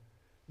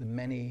the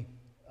many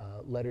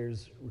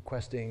letters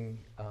requesting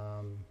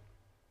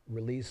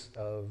release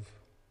of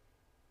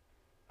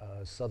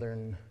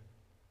Southern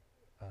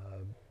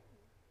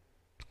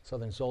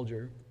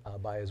soldier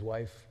by his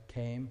wife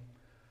came,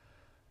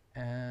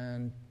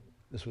 and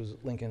this was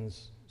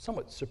Lincoln's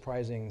somewhat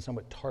surprising,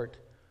 somewhat tart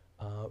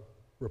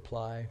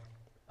reply.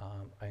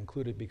 I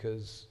include it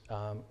because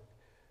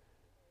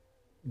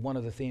one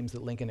of the themes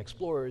that Lincoln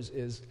explores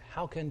is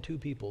how can two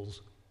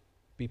peoples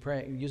be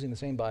praying, using the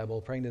same Bible,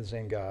 praying to the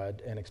same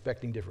God, and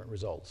expecting different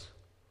results?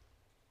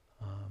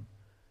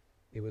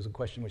 It was a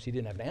question which he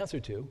didn't have an answer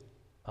to,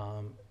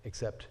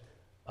 except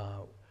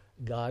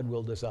God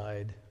will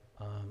decide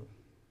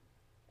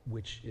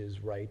which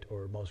is right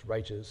or most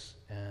righteous,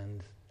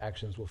 and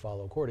actions will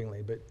follow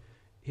accordingly. But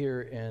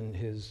here in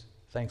his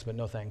thanks but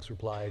no thanks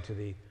reply to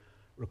the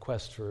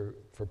request for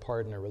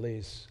pardon or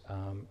release,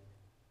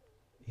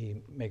 he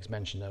makes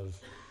mention of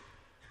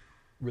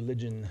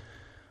religion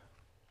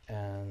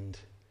and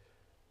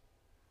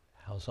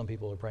how some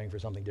people are praying for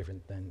something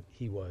different than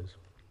he was.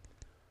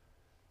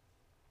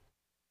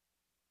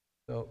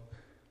 So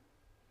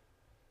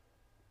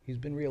he's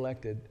been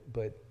reelected,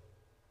 but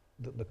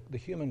the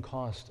human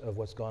cost of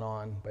what's gone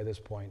on by this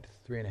point,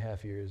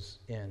 3.5 years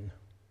in,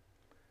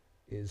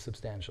 is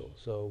substantial.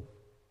 So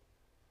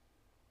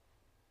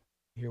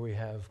here we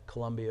have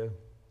Columbia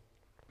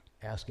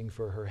asking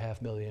for her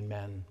 500,000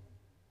 men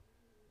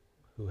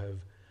who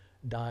have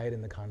died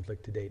in the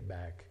conflict to date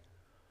back.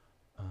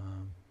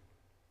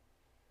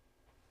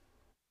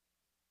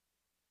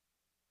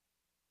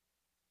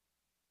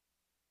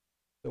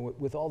 So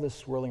with all this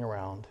swirling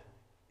around,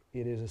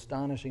 it is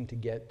astonishing to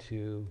get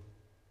to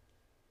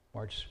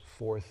March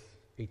 4th,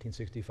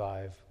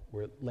 1865,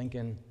 where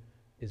Lincoln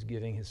is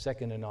giving his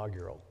second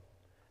inaugural.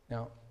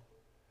 Now,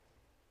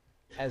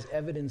 as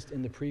evidenced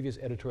in the previous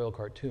editorial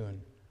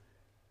cartoon,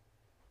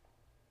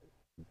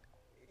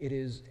 it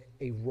is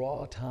a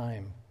raw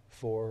time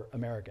for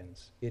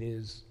Americans. It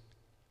is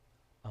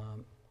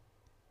an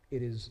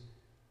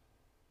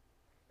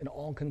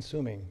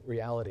all-consuming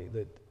reality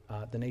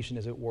that the nation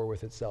is at war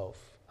with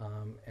itself,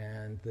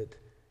 and that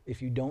if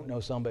you don't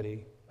know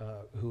somebody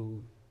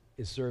who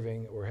is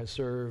serving or has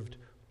served,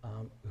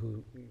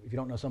 if you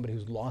don't know somebody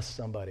who's lost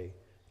somebody,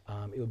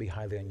 it would be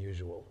highly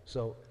unusual.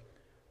 So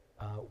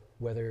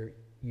whether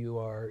you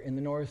are in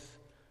the North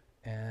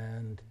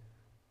and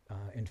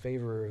in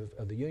favor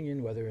of the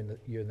Union, whether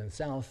you're in the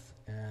South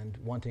and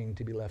wanting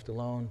to be left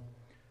alone,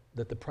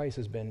 that the price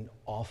has been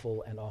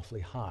awful and awfully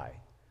high.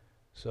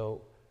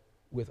 So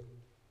with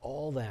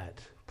all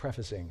that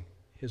prefacing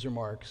his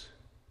remarks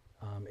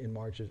in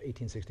March of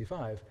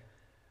 1865,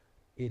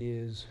 it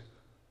is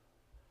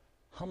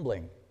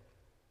humbling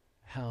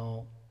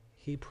how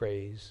he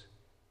prays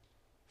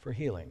for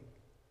healing.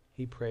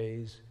 He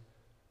prays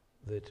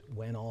that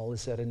when all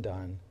is said and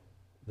done,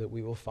 that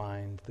we will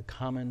find the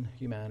common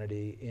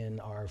humanity in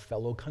our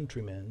fellow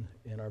countrymen,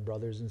 in our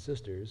brothers and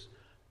sisters,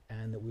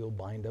 and that we will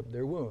bind up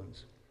their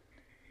wounds.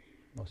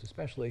 Most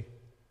especially,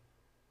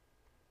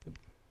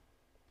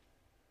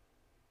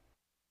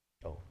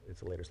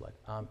 it's a later slide.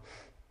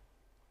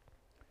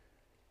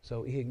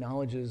 So he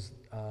acknowledges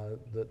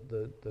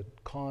the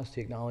cost,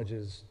 he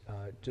acknowledges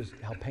just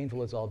how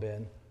painful it's all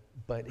been,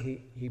 but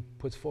he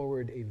puts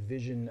forward a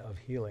vision of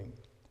healing,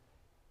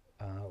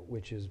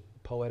 which is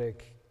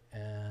poetic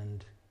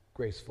and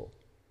graceful.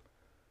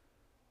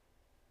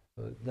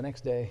 So the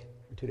next day,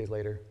 or 2 days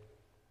later,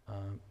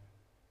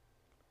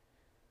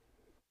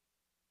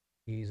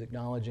 he's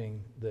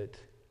acknowledging that,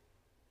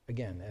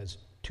 again, as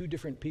two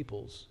different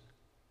peoples,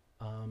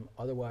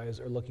 otherwise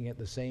are looking at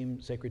the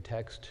same sacred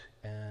text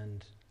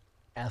and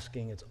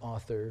asking its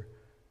author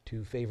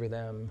to favor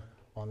them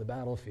on the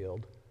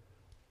battlefield,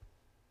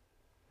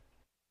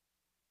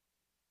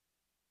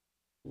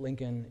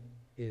 Lincoln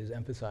is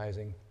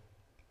emphasizing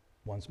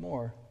once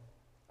more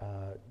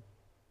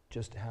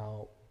just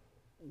how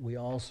we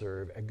all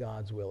serve at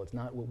God's will. It's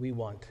not what we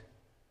want,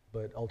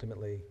 but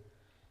ultimately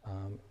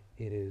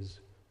it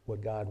is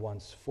what God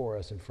wants for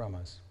us and from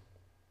us.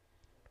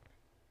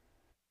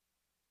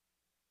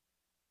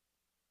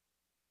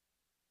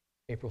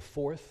 April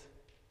 4th,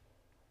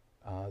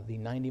 the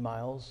 90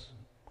 miles,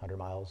 100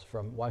 miles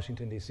from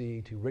Washington,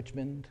 D.C. to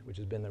Richmond, which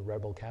has been the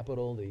rebel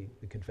capital, the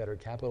Confederate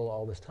capital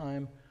all this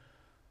time,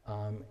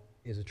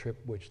 is a trip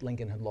which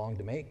Lincoln had longed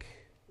to make.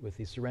 With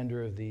the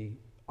surrender of the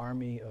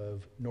Army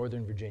of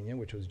Northern Virginia,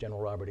 which was General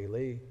Robert E.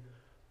 Lee,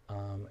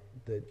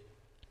 that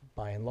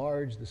by and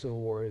large the Civil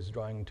War is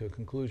drawing to a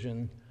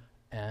conclusion,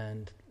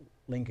 and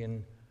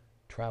Lincoln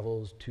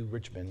travels to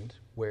Richmond,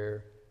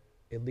 where,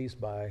 at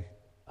least by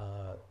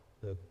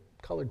the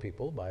colored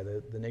people, by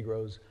the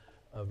Negroes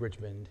of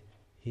Richmond,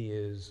 he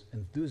is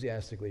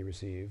enthusiastically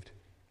received.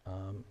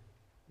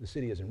 The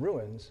city is in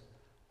ruins,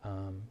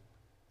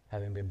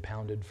 having been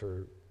pounded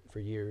for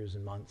years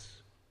and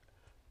months,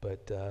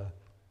 but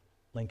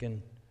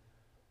Lincoln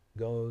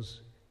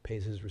goes,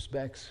 pays his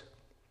respects,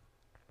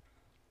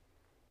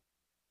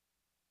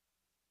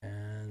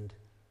 and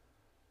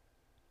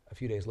a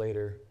few days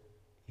later,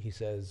 he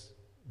says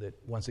that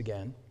once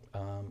again,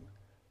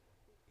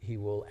 he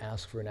will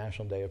ask for a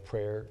national day of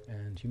prayer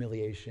and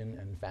humiliation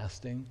and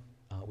fasting,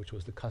 which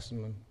was the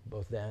custom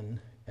both then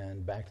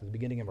and back to the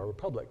beginning of our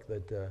republic,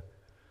 that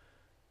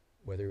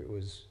whether it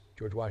was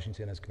George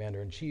Washington as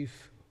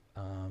commander-in-chief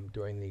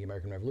during the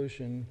American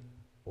Revolution,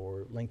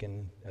 or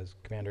Lincoln as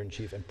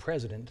commander-in-chief and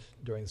president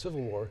during the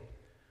Civil War,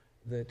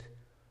 that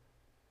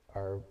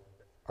our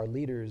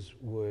leaders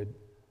would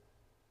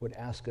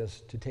ask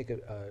us to take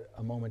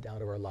a moment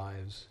out of our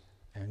lives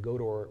and go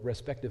to our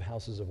respective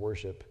houses of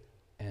worship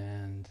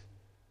and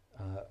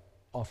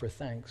offer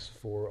thanks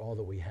for all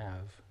that we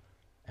have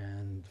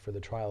and for the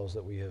trials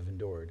that we have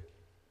endured.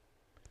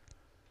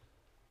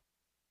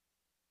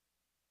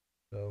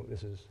 So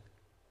this is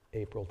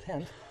April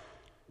 10th,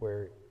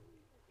 where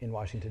in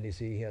Washington,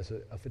 D.C., he has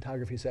a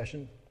photography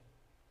session,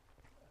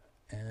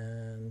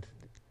 and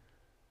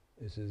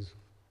this is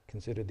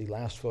considered the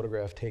last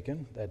photograph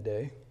taken that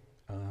day,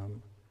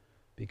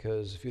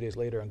 because a few days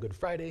later on Good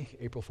Friday,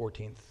 April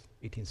 14th,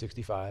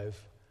 1865,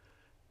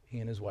 he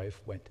and his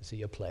wife went to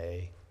see a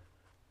play,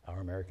 Our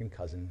American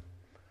Cousin,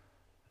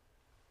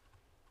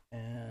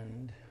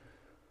 and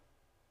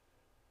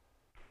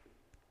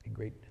a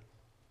great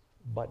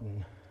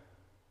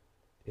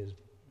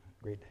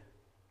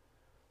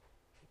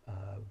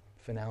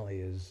finale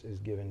is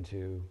given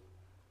to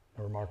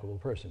a remarkable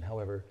person.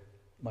 However,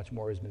 much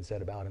more has been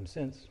said about him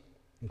since,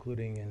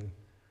 including in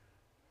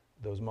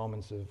those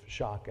moments of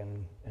shock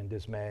and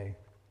dismay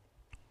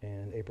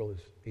in April of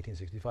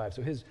 1865.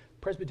 So his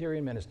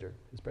Presbyterian minister,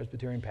 his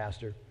Presbyterian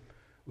pastor,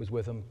 was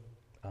with him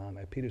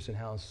at Peterson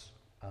House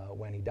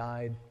when he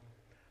died,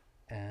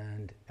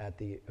 and at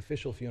the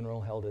official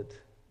funeral held at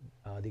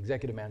the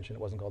Executive Mansion, it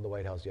wasn't called the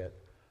White House yet,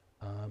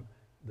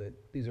 that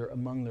these are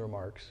among the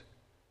remarks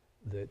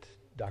that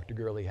Dr.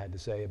 Gurley had to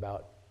say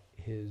about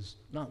his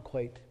not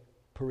quite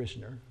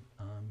parishioner,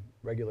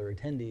 regular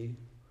attendee,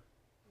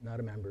 not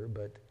a member,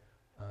 but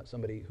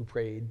somebody who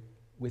prayed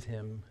with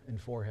him and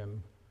for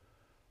him.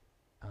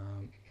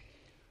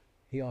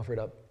 He offered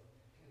up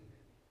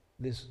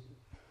this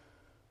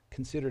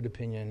considered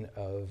opinion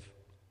of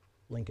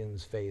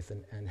Lincoln's faith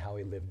and how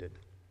he lived it.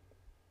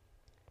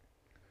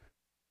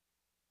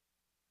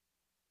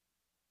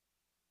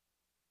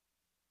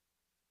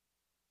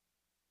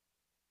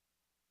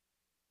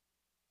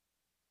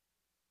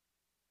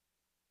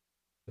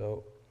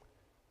 So,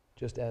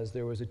 just as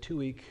there was a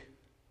 2-week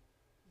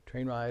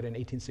train ride in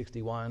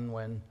 1861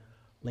 when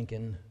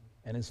Lincoln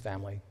and his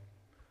family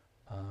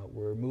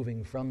were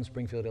moving from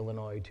Springfield,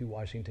 Illinois to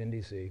Washington,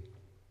 D.C.,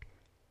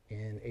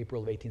 in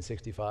April of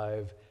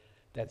 1865,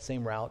 that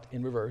same route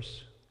in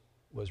reverse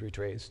was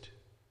retraced.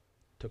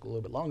 Took a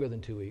little bit longer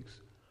than 2 weeks,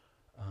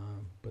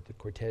 but the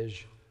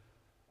cortege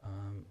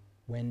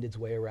wended its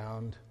way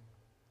around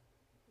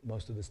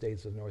most of the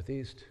states of the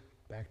Northeast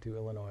back to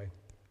Illinois.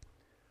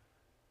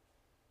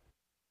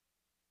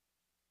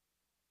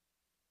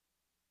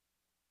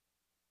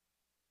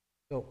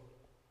 So,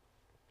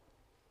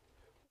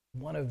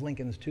 one of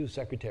Lincoln's 2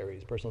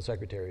 secretaries, personal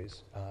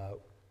secretaries,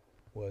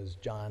 was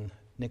John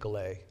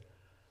Nicolay.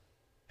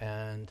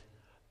 And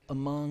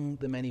among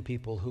the many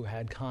people who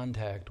had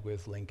contact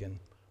with Lincoln,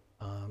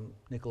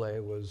 Nicolay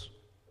was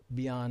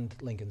beyond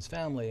Lincoln's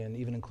family and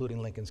even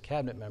including Lincoln's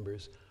cabinet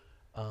members.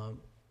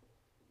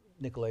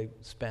 Nicolay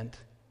spent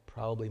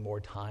probably more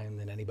time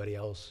than anybody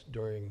else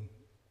during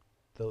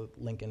the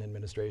Lincoln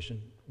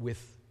administration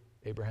with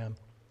Abraham.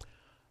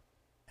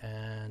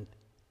 And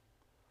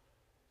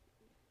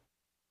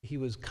he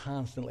was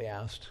constantly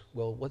asked,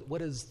 well,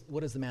 what is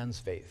the man's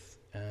faith?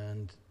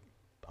 And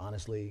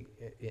honestly,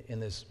 in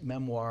this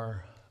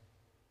memoir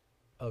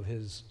of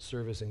his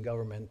service in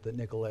government, that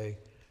Nicolay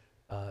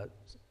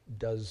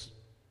does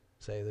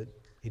say that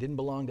he didn't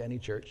belong to any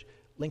church.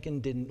 Lincoln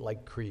didn't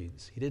like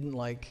creeds. He didn't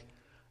like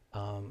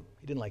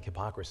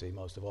hypocrisy,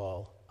 most of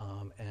all.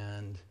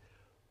 And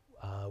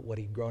what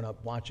he'd grown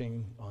up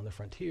watching on the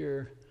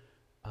frontier,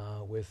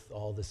 with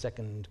all the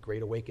Second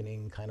Great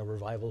Awakening kind of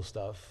revival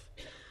stuff,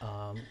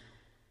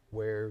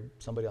 where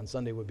somebody on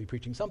Sunday would be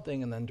preaching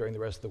something, and then during the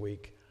rest of the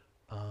week,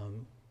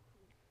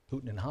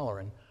 hooting and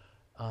hollering.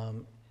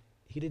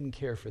 He didn't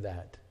care for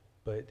that,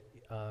 but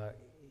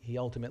he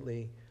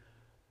ultimately,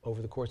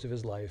 over the course of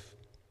his life,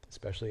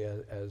 especially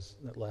as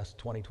the last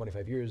 20,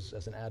 25 years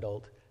as an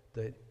adult,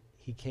 that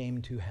he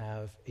came to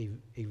have a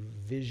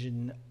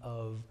vision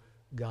of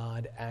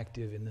God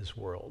active in this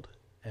world.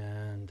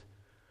 And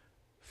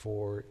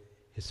for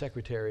his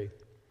secretary,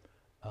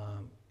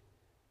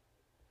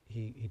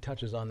 he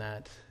touches on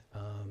that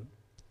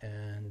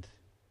and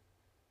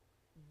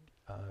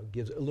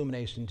gives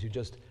illumination to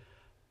just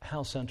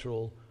how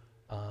central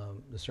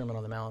the Sermon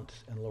on the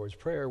Mount and the Lord's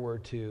Prayer were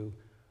to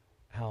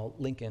how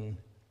Lincoln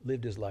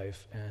lived his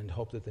life and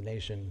hoped that the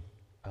nation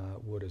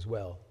would as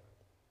well.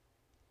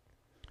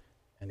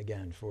 And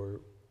again,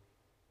 for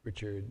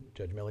Richard,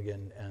 Judge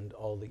Milligan, and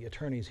all the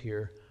attorneys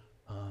here,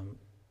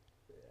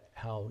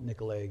 how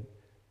Nicolay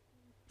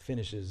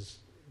finishes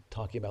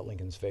talking about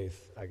Lincoln's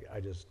faith,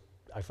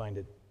 I find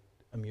it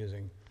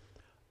amusing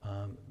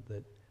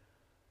that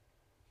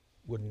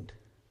wouldn't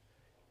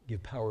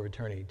give power of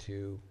attorney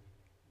to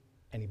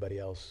anybody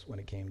else when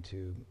it came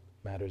to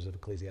matters of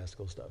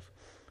ecclesiastical stuff.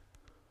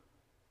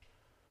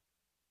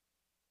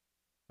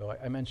 So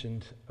I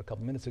mentioned a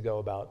couple minutes ago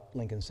about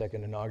Lincoln's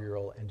second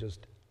inaugural and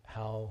just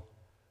how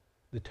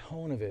the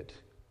tone of it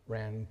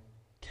ran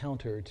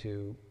counter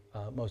to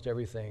most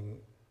everything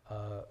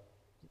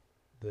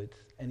that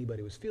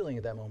anybody was feeling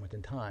at that moment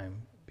in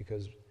time,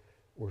 because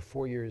we're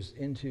 4 years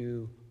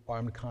into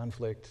armed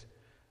conflict.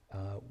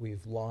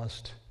 We've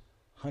lost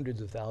hundreds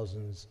of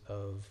thousands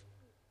of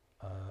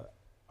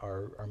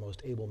our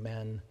most able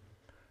men.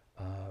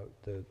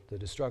 The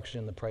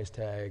destruction, the price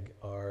tag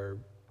are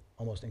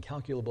almost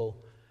incalculable,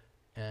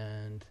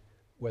 and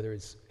whether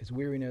it's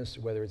weariness,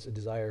 whether it's a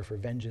desire for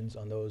vengeance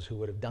on those who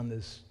would have done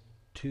this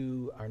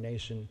to our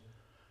nation,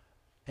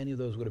 any of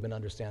those would have been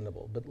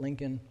understandable. But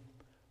Lincoln,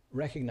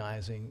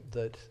 recognizing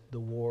that the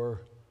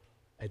war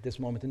at this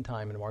moment in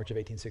time, in March of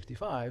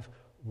 1865,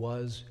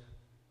 was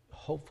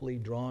hopefully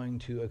drawing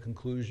to a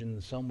conclusion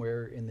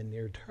somewhere in the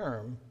near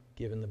term,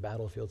 given the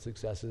battlefield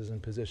successes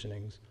and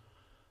positionings,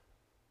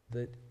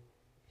 that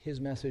his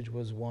message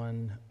was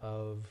one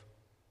of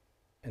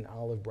an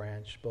olive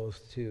branch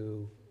both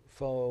to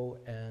foe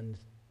and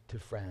to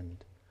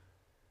friend.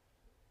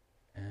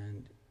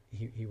 And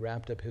he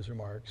wrapped up his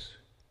remarks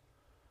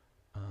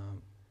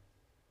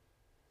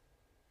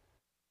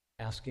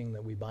asking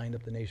that we bind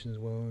up the nation's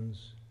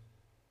wounds,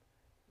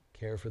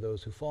 care for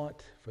those who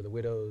fought, for the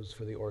widows,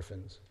 for the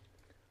orphans,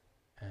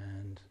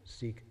 and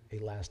seek a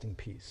lasting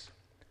peace.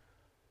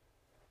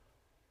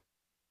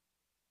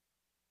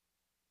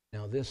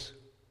 Now, this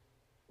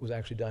was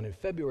actually done in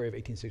February of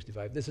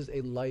 1865. This is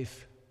a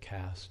life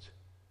cast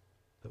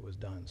that was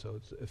done. So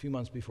it's a few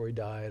months before he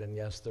died, and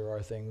yes, there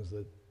are things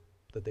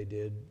that they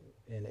did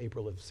in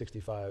April of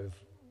 65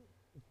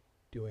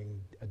 doing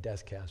a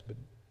death cast, but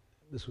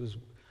this was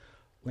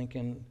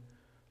Lincoln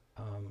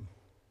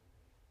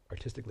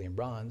artistically in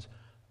bronze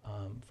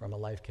from a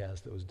life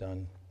cast that was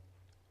done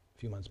a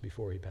few months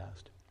before he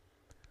passed.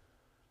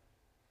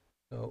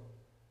 So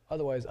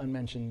otherwise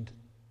unmentioned,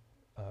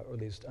 or at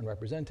least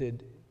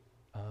unrepresented,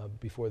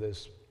 before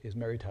this is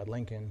Mary Todd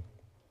Lincoln,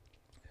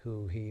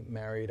 who he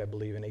married, I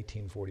believe, in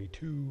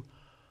 1842.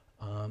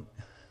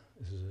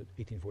 This is an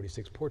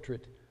 1846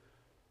 portrait.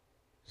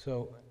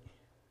 So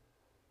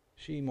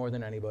she, more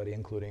than anybody,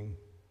 including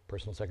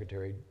personal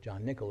secretary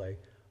John Nicolay,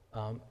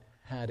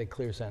 had a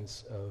clear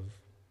sense of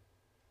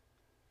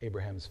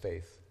Abraham's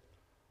faith.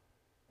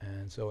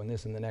 And so in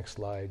the next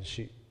slide,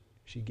 she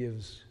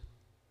gives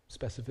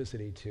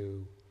specificity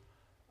to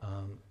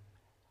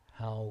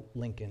how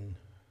Lincoln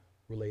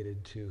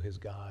related to his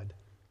God.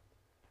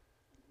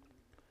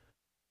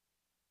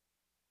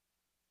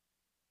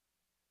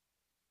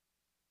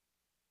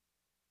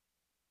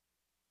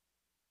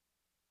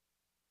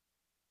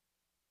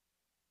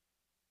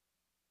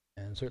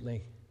 And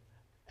certainly,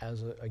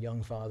 as a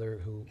young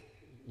father who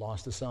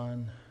lost a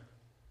son,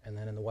 and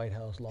then in the White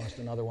House lost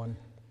another one,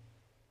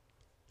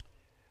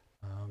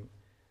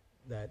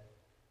 that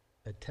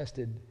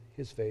tested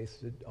his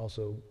faith. It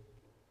also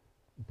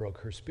broke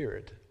her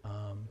spirit,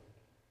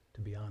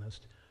 to be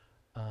honest.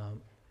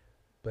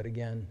 But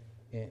again,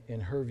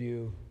 in her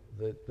view,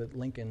 that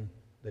Lincoln,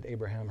 that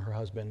Abraham, her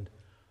husband,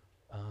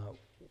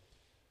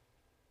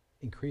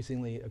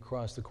 increasingly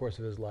across the course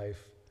of his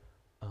life,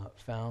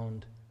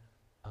 found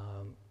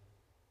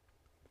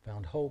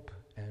hope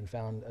and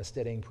found a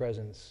steadying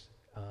presence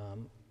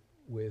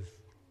with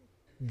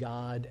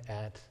God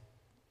at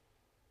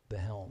the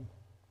helm.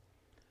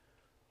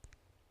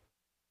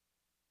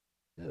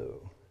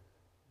 So,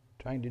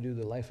 trying to do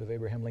the life of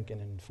Abraham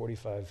Lincoln in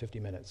 45, 50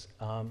 minutes.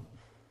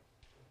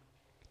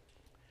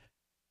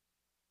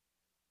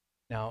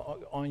 Now,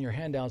 on your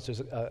handouts, there's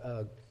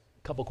a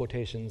couple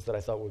quotations that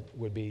I thought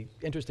would be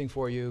interesting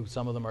for you.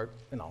 Some of them are,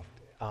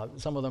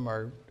 some of them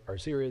are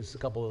serious. A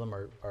couple of them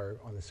are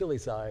on the silly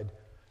side,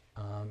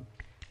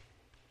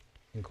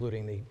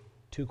 including the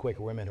two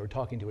Quaker women who are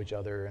talking to each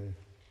other, and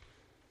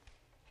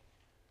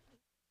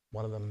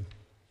one of them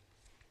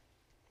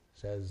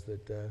says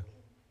that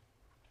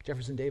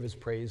Jefferson Davis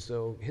prays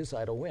so his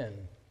side will win,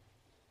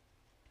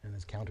 and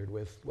is countered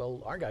with,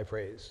 well, our guy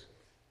prays.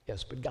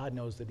 Yes, but God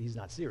knows that he's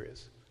not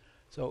serious.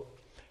 So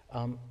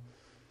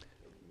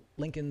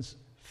Lincoln's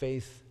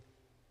faith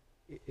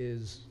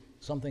is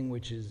something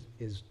which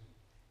is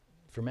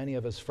for many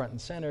of us front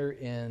and center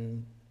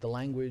in the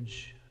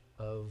language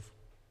of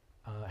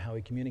how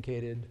he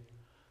communicated.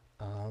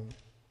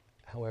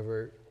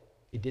 However,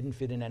 it didn't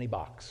fit in any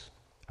box.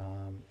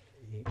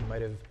 He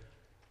might have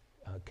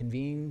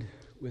convened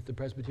with the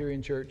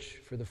Presbyterian Church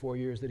for the 4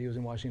 years that he was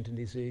in Washington,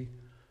 D.C.,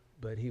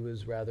 but he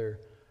was rather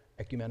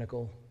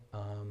ecumenical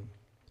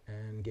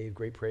and gave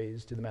great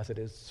praise to the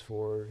Methodists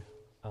for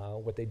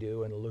what they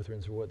do and the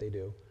Lutherans for what they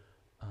do.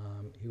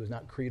 He was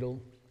not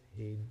creedal.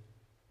 He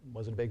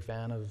wasn't a big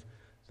fan of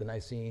the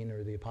Nicene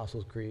or the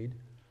Apostles' Creed,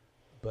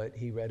 but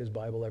he read his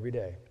Bible every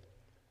day,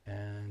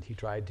 and he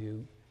tried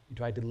to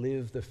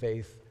live the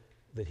faith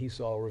that he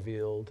saw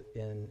revealed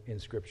in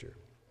Scripture.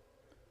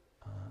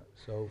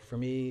 So for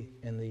me,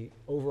 in the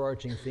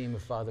overarching theme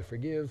of Father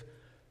Forgive,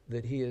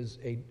 that he is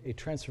a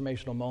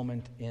transformational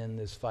moment in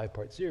this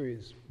 5-part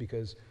series,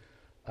 because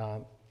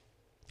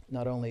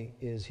not only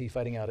is he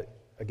fighting out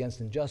against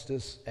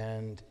injustice,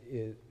 and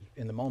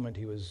in the moment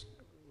he was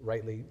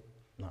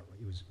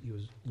he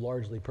was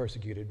largely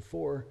persecuted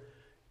for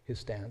his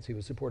stance. He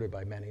was supported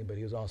by many, but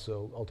he was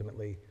also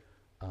ultimately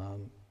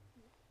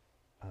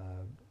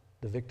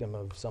the victim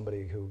of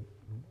somebody who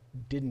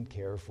didn't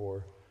care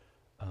for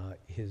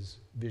his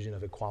vision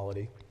of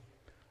equality.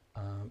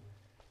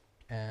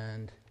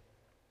 And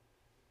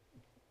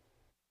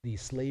the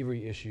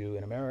slavery issue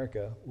in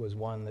America was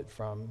one that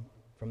from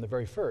the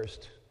very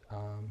first,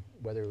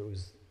 whether it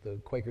was the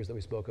Quakers that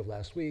we spoke of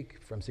last week,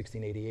 from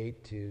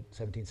 1688 to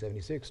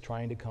 1776,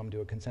 trying to come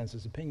to a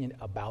consensus opinion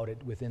about it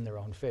within their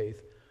own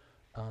faith,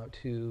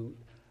 to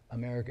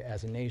America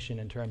as a nation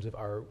in terms of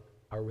our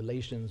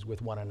relations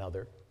with one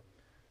another.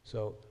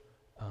 So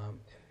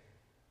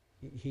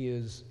he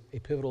is a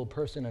pivotal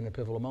person and a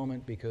pivotal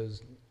moment,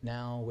 because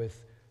now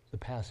with the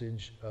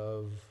passage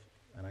of,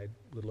 and I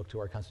would look to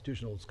our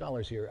constitutional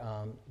scholars here,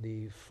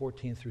 the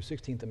 14th through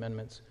 16th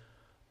Amendments,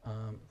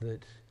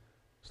 that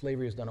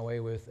slavery is done away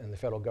with, and the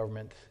federal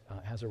government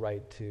has a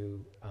right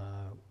to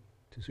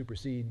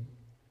supersede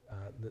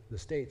the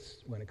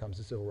states when it comes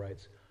to civil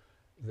rights,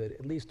 that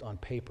at least on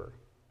paper,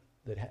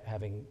 that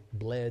having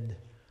bled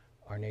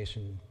our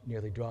nation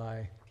nearly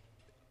dry,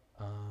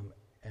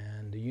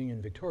 and the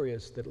Union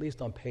victorious, that at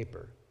least on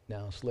paper,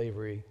 now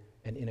slavery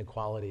and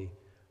inequality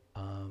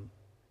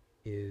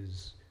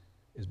is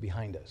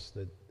behind us.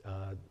 That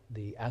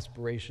the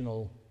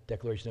aspirational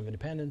Declaration of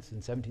Independence in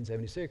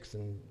 1776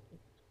 and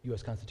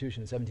U.S.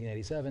 Constitution in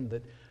 1787,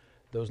 that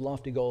those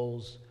lofty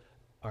goals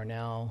are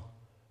now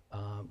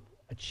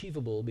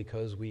achievable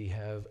because we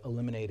have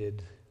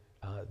eliminated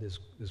this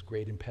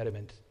great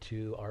impediment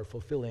to our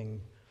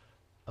fulfilling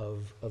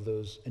of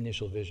those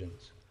initial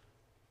visions.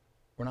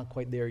 We're not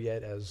quite there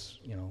yet, as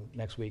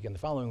next week and the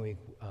following week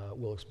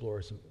we'll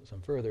explore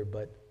some further,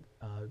 but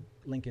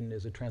Lincoln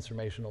is a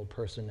transformational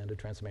person and a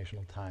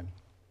transformational time.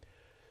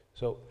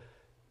 So,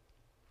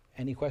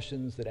 any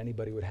questions that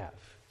anybody would have?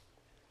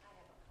 I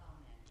have a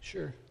comment.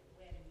 Sure.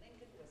 When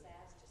Lincoln was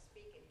asked to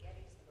speak at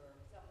Gettysburg,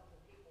 some of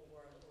the people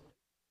were a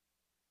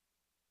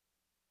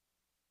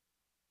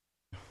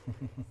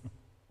little...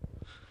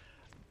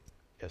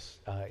 Yes,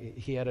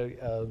 he had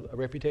a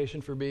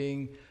reputation for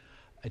being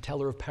a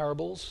teller of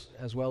parables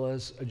as well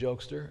as a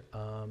jokester,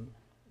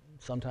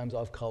 sometimes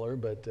off color,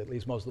 but at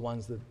least most of the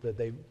ones that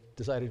they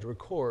decided to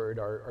record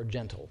are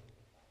gentle.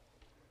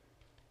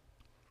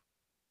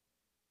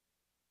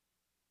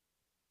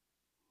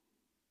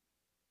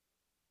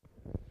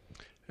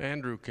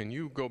 Andrew, can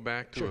you go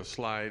back to Sure. a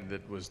slide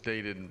that was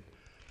dated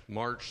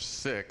March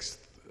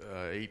 6th,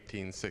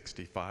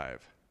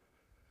 1865?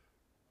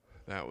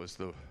 That was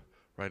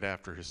right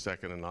after his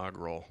second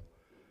inaugural.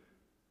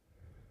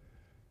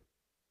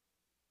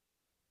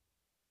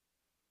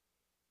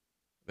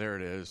 There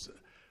it is.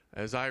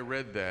 As I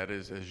read that,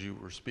 as you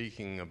were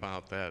speaking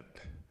about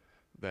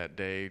that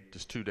day,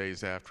 just 2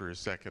 days after his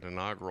second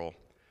inaugural,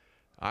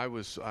 I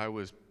was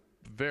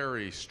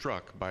very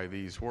struck by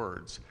these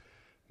words.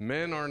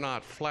 Men are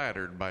not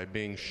flattered by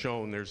being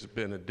shown there's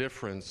been a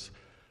difference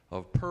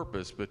of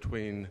purpose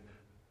between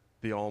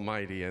the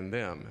Almighty and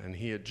them. And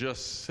he had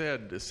just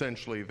said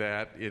essentially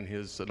that in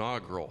his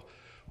inaugural,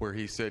 where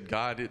he said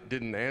God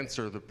didn't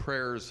answer the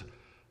prayers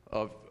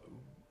of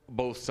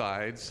both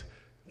sides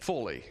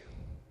fully.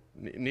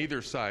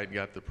 Neither side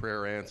got the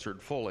prayer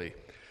answered fully.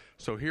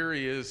 So here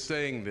he is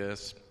saying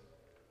this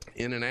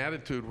in an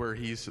attitude where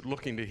he's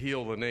looking to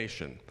heal the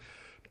nation.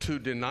 To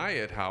deny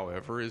it,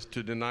 however, is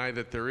to deny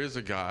that there is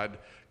a God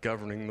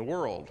governing the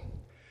world.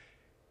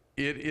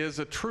 It is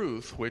a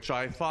truth which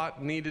I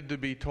thought needed to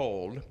be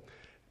told,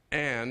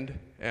 and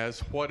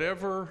as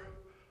whatever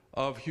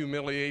of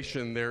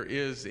humiliation there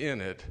is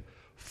in it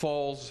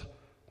falls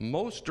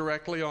most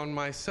directly on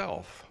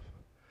myself,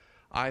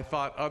 I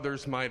thought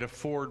others might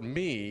afford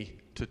me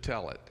to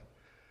tell it.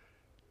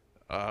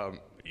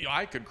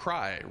 I could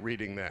cry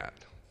reading that,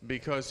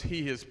 because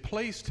he has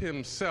placed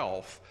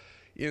himself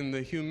in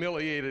the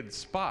humiliated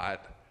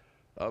spot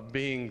of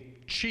being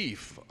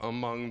chief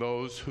among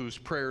those whose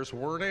prayers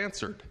weren't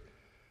answered.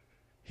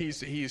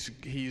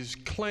 He's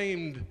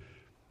claimed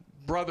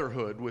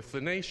brotherhood with the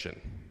nation,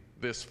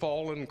 this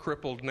fallen,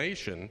 crippled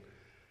nation,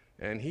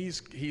 and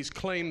he's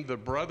claimed the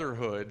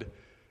brotherhood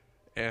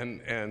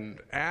and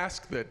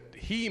asked that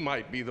he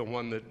might be the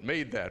one that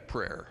made that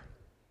prayer.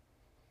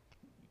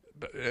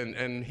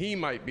 And he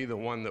might be the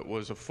one that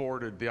was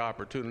afforded the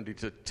opportunity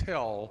to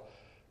tell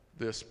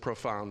this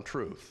profound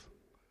truth,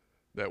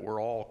 that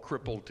we're all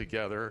crippled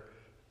together.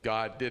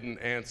 God didn't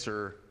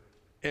answer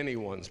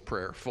anyone's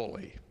prayer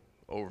fully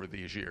over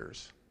these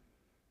years.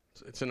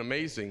 It's an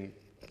amazing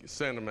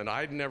sentiment.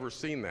 I'd never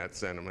seen that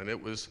sentiment.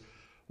 It was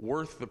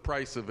worth the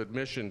price of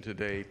admission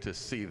today to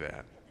see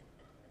that.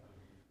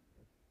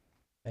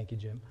 Thank you,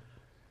 Jim.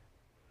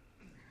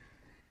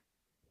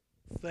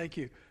 Thank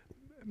you.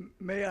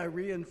 May I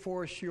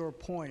reinforce your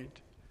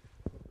point?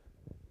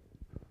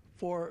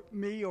 For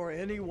me or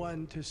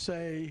anyone to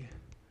say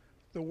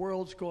the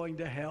world's going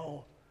to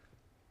hell,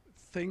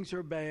 things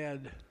are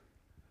bad,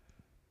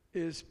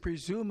 is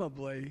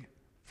presumably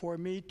for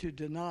me to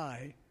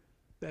deny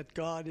that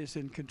God is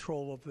in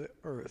control of the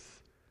earth.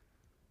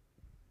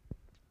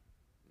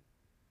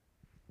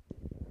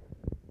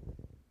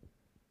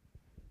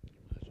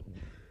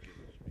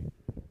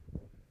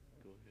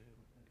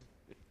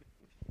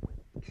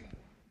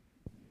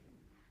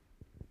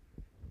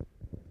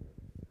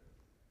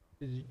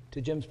 To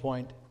Jim's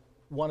point,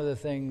 one of the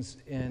things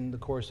in the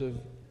course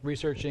of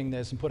researching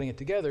this and putting it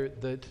together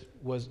that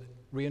was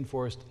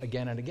reinforced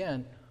again and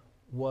again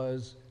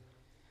was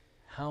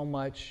how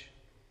much,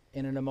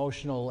 in an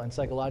emotional and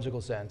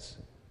psychological sense,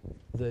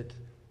 that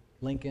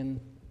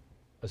Lincoln,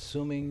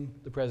 assuming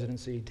the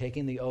presidency,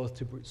 taking the oath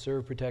to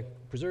preserve,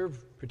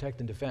 protect,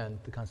 and defend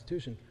the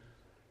Constitution,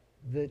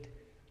 that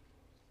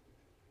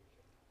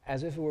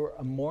as if it were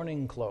a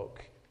mourning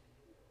cloak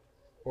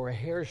or a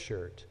hair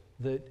shirt,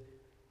 that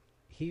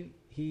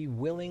he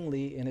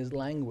willingly, in his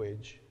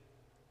language,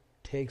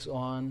 takes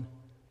on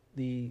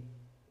the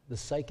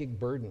psychic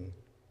burden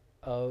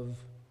of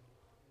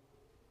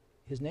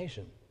his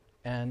nation.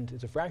 And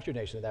it's a fractured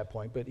nation at that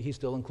point, but he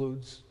still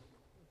includes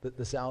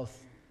the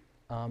South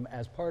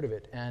as part of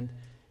it. And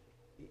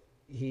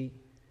he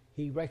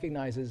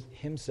recognizes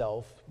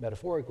himself,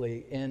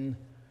 metaphorically, in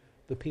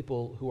the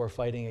people who are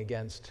fighting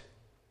against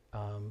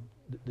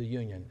the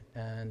Union.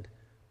 And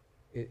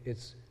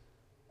it's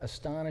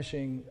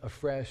astonishing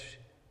afresh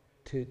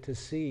to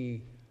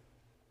see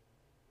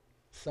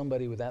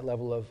somebody with that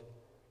level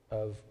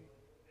of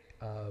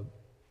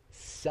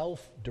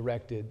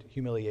self-directed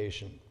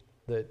humiliation,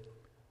 that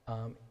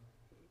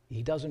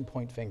he doesn't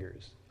point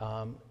fingers.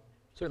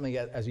 Certainly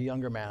as a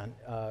younger man,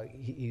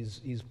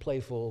 he's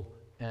playful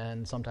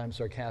and sometimes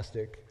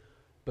sarcastic,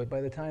 but by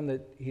the time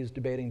that he's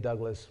debating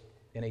Douglas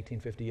in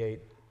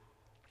 1858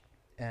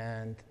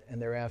 and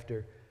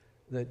thereafter,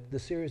 the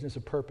seriousness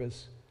of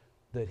purpose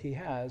that he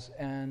has,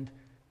 and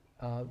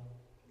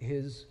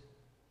his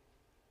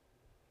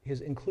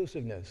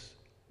inclusiveness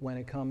when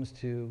it comes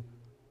to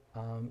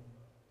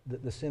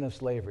the sin of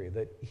slavery,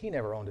 that he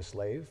never owned a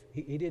slave.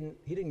 He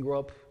didn't grow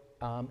up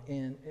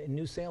in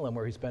New Salem,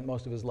 where he spent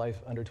most of his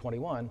life under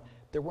 21.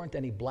 There weren't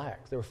any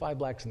blacks. There were 5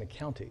 blacks in the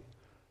county.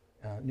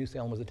 New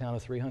Salem was a town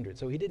of 300.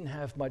 So he didn't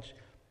have much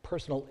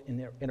personal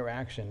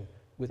interaction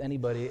with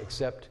anybody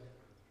except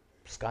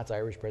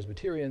Scots-Irish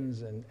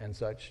Presbyterians and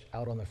such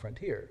out on the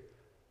frontier.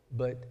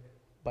 But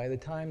by the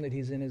time that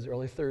he's in his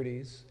early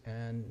 30s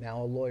and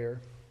now a lawyer,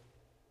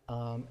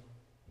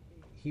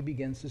 he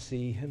begins to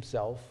see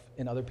himself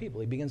in other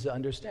people. He begins to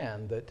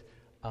understand that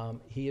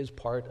he is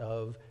part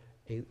of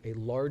a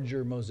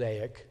larger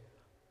mosaic,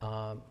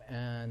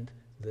 and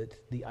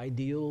that the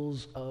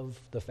ideals of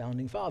the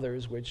Founding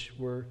Fathers, which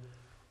were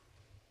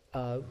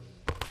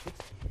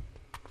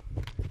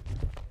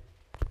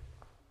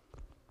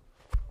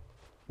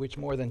which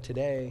more than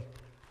today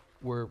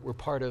were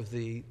part of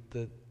the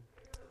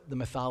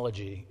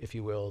mythology, if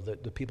you will,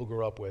 that the people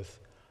grew up with,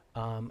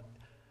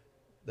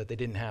 that they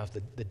didn't have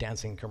the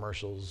dancing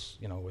commercials,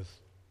 with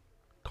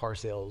car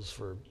sales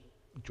for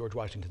George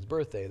Washington's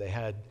birthday. They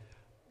had,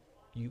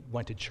 you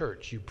went to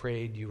church, you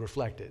prayed, you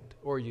reflected,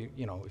 or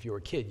if you were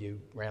a kid, you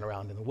ran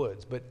around in the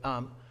woods. But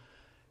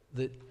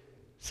that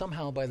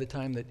somehow by the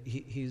time that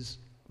he's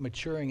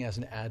maturing as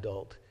an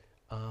adult,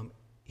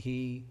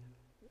 he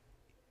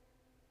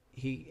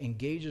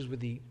engages with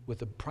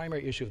the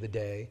primary issue of the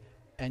day,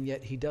 and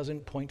yet he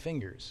doesn't point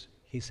fingers.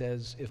 He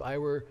says, if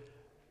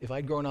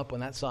I'd grown up on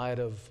that side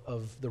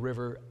of the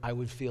river, I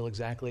would feel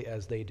exactly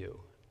as they do.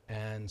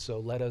 And so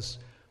let us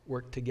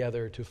work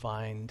together to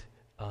find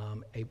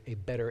a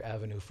better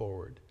avenue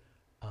forward.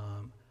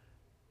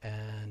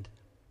 And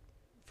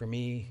for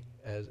me,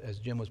 as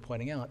Jim was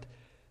pointing out,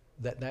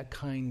 that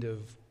kind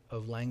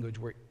of language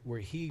where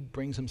he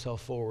brings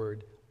himself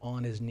forward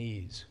on his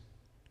knees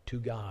to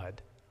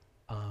God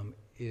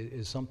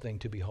is something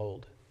to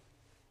behold.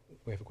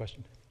 We have a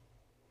question.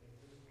 If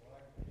this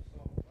lack of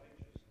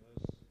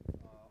self-righteousness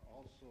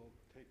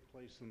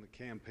place in the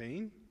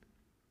campaign?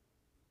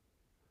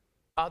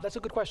 That's a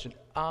good question.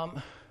 I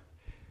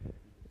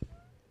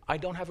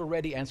don't have a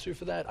ready answer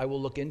for that. I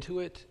will look into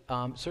it.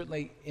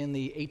 Certainly in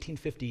the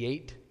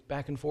 1858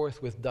 back and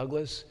forth with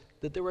Douglas,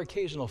 that there were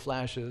occasional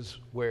flashes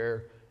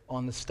where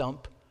on the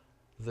stump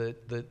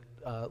that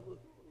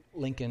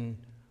Lincoln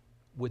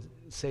would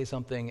say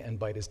something and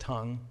bite his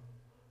tongue.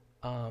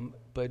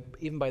 But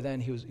even by then,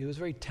 he was a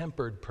very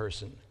tempered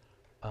person.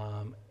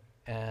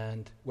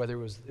 And whether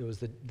it was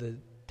the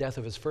death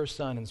of his first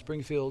son in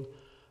Springfield,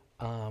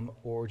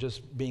 or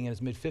just being in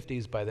his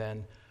mid-50s by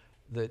then,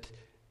 that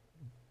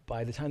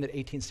by the time that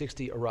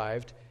 1860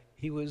 arrived,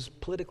 he was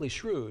politically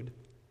shrewd,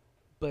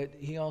 but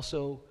he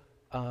also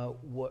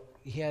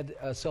he had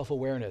a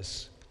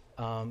self-awareness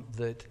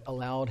that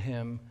allowed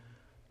him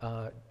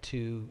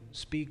to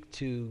speak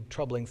to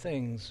troubling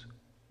things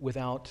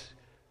without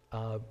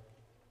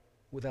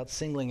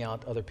singling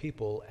out other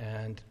people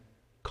and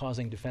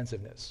causing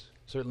defensiveness.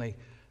 Certainly,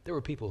 there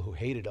were people who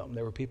hated him.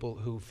 There were people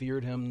who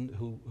feared him,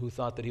 who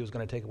thought that he was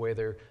going to take away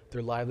their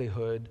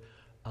livelihood.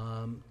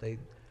 They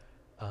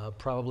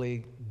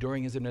probably,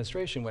 during his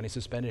administration, when he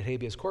suspended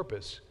habeas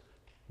corpus,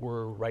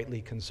 were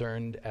rightly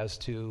concerned as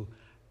to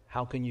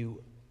how can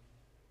you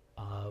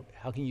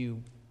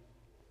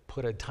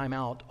put a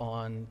timeout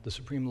on the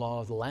supreme law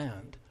of the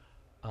land,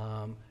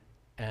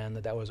 and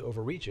that was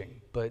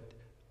overreaching. But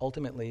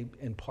ultimately,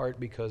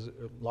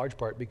 large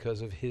part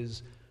because of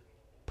his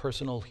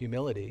personal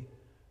humility,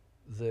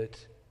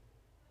 that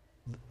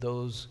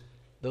those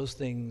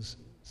things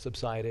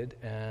subsided,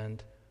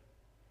 and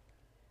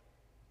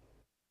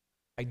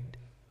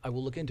I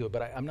will look into it,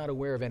 but I'm not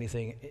aware of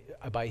anything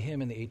by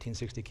him in the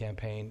 1860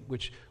 campaign,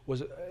 which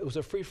was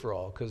a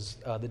free-for-all, because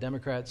the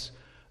Democrats,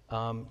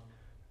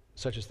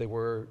 such as they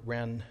were,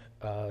 ran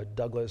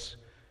Douglas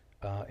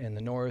in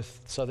the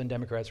North. Southern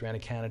Democrats ran a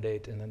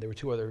candidate, and then there were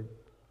two other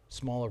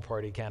smaller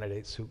party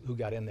candidates who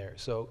got in there.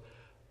 So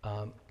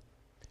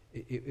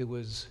it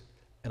was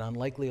an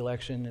unlikely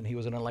election, and he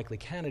was an unlikely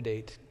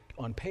candidate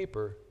on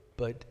paper,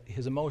 but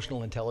his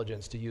emotional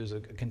intelligence, to use a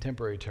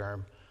contemporary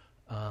term,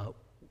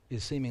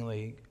 is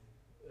seemingly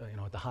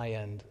at the high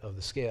end of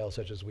the scale,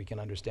 such as we can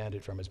understand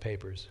it from his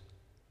papers.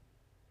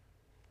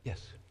 Yes?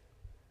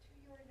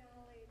 To your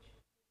knowledge,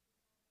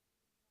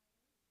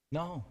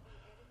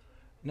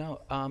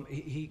 No.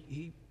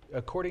 He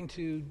according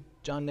to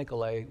John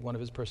Nicolay, one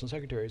of his personal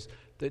secretaries,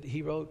 that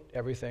he wrote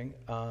everything.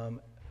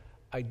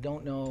 I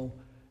don't know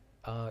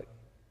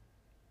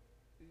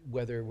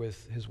whether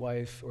with his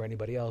wife or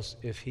anybody else,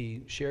 if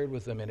he shared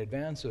with them in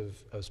advance of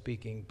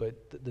speaking, but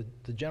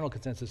the general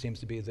consensus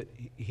seems to be that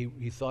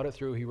he thought it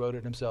through, he wrote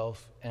it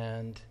himself,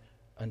 and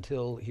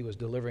until he was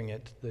delivering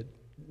it, that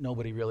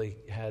nobody really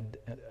had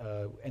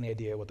any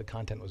idea what the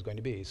content was going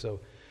to be. So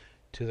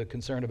to the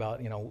concern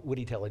about, would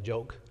he tell a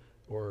joke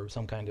or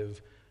some kind of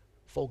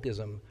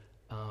folkism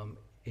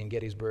in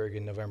Gettysburg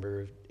in November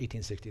of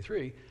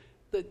 1863,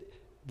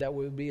 that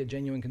would be a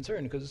genuine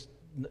concern, because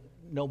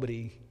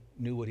nobody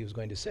knew what he was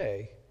going to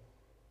say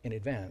in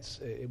advance.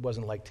 It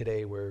wasn't like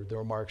today where the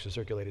remarks are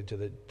circulated to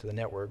the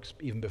networks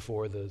even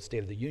before the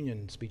State of the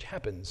Union speech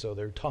happens. So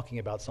they're talking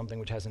about something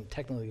which hasn't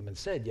technically been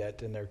said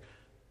yet, and they're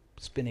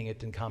spinning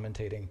it and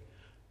commentating.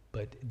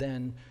 But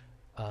then,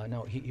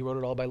 no, he wrote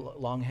it all by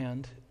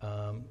longhand.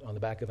 On the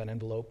back of an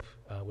envelope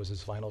was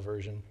his final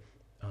version,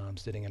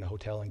 sitting in a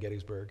hotel in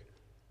Gettysburg.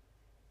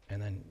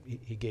 And then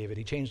he gave it.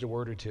 He changed a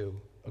word or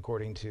two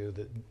according to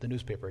the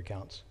newspaper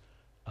accounts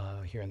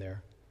here and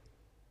there.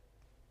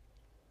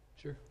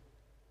 Sure.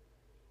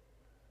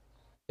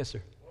 Yes,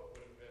 sir. What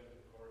would have been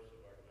the course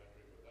of our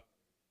country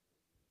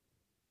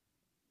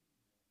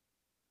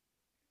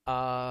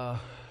without?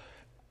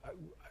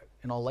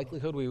 In all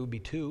likelihood, we would be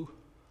two.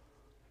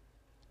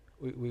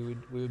 We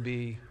would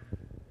be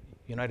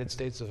United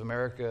States of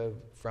America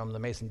from the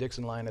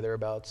Mason-Dixon line or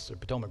thereabouts, or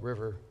Potomac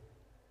River,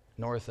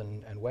 north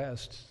and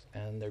west,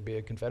 and there'd be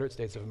a Confederate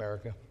States of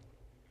America.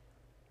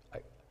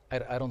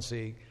 I don't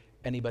see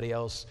anybody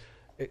else,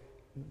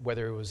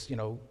 whether it was,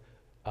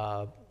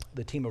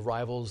 the team of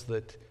rivals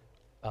that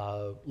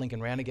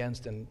Lincoln ran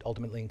against and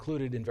ultimately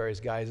included in various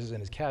guises in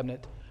his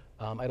cabinet.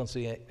 I don't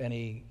see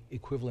any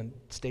equivalent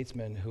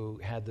statesman who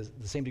had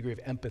the same degree of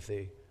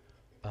empathy.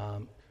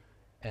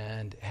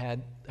 And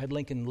had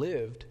Lincoln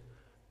lived,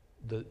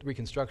 the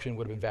Reconstruction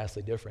would have been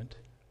vastly different,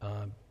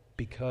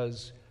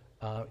 because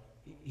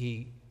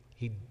he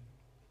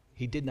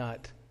did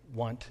not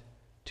want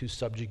to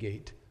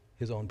subjugate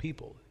his own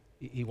people.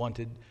 He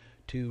wanted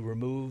to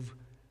remove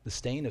the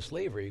stain of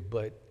slavery,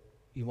 but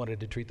he wanted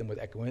to treat them with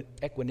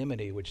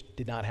equanimity, which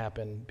did not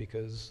happen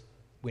because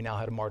we now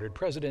had a martyred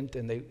president,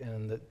 and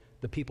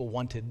the people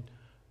wanted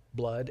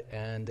blood,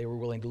 and they were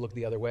willing to look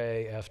the other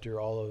way after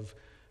all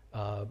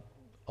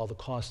the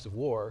costs of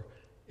war.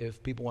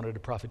 If people wanted to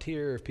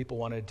profiteer, if people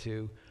wanted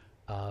to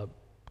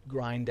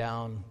grind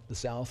down the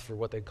South for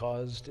what they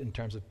caused in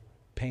terms of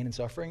pain and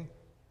suffering,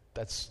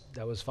 that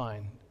was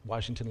fine.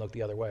 Washington looked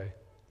the other way.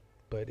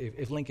 But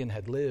if Lincoln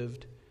had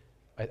lived,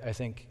 I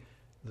think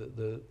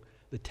the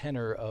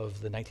tenor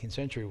of the 19th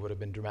century would have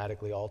been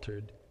dramatically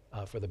altered,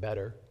 for the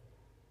better.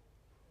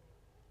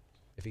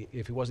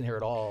 If he wasn't here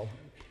at all,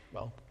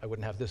 well, I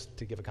wouldn't have this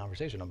to give a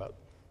conversation about.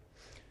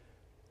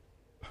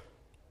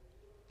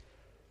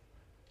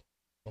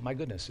 Well, my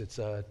goodness, it's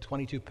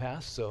 22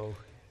 past, so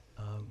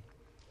we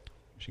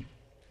should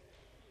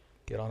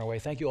get on our way.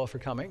 Thank you all for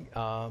coming,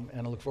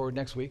 and I look forward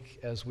next week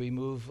as we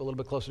move a little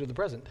bit closer to the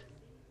present.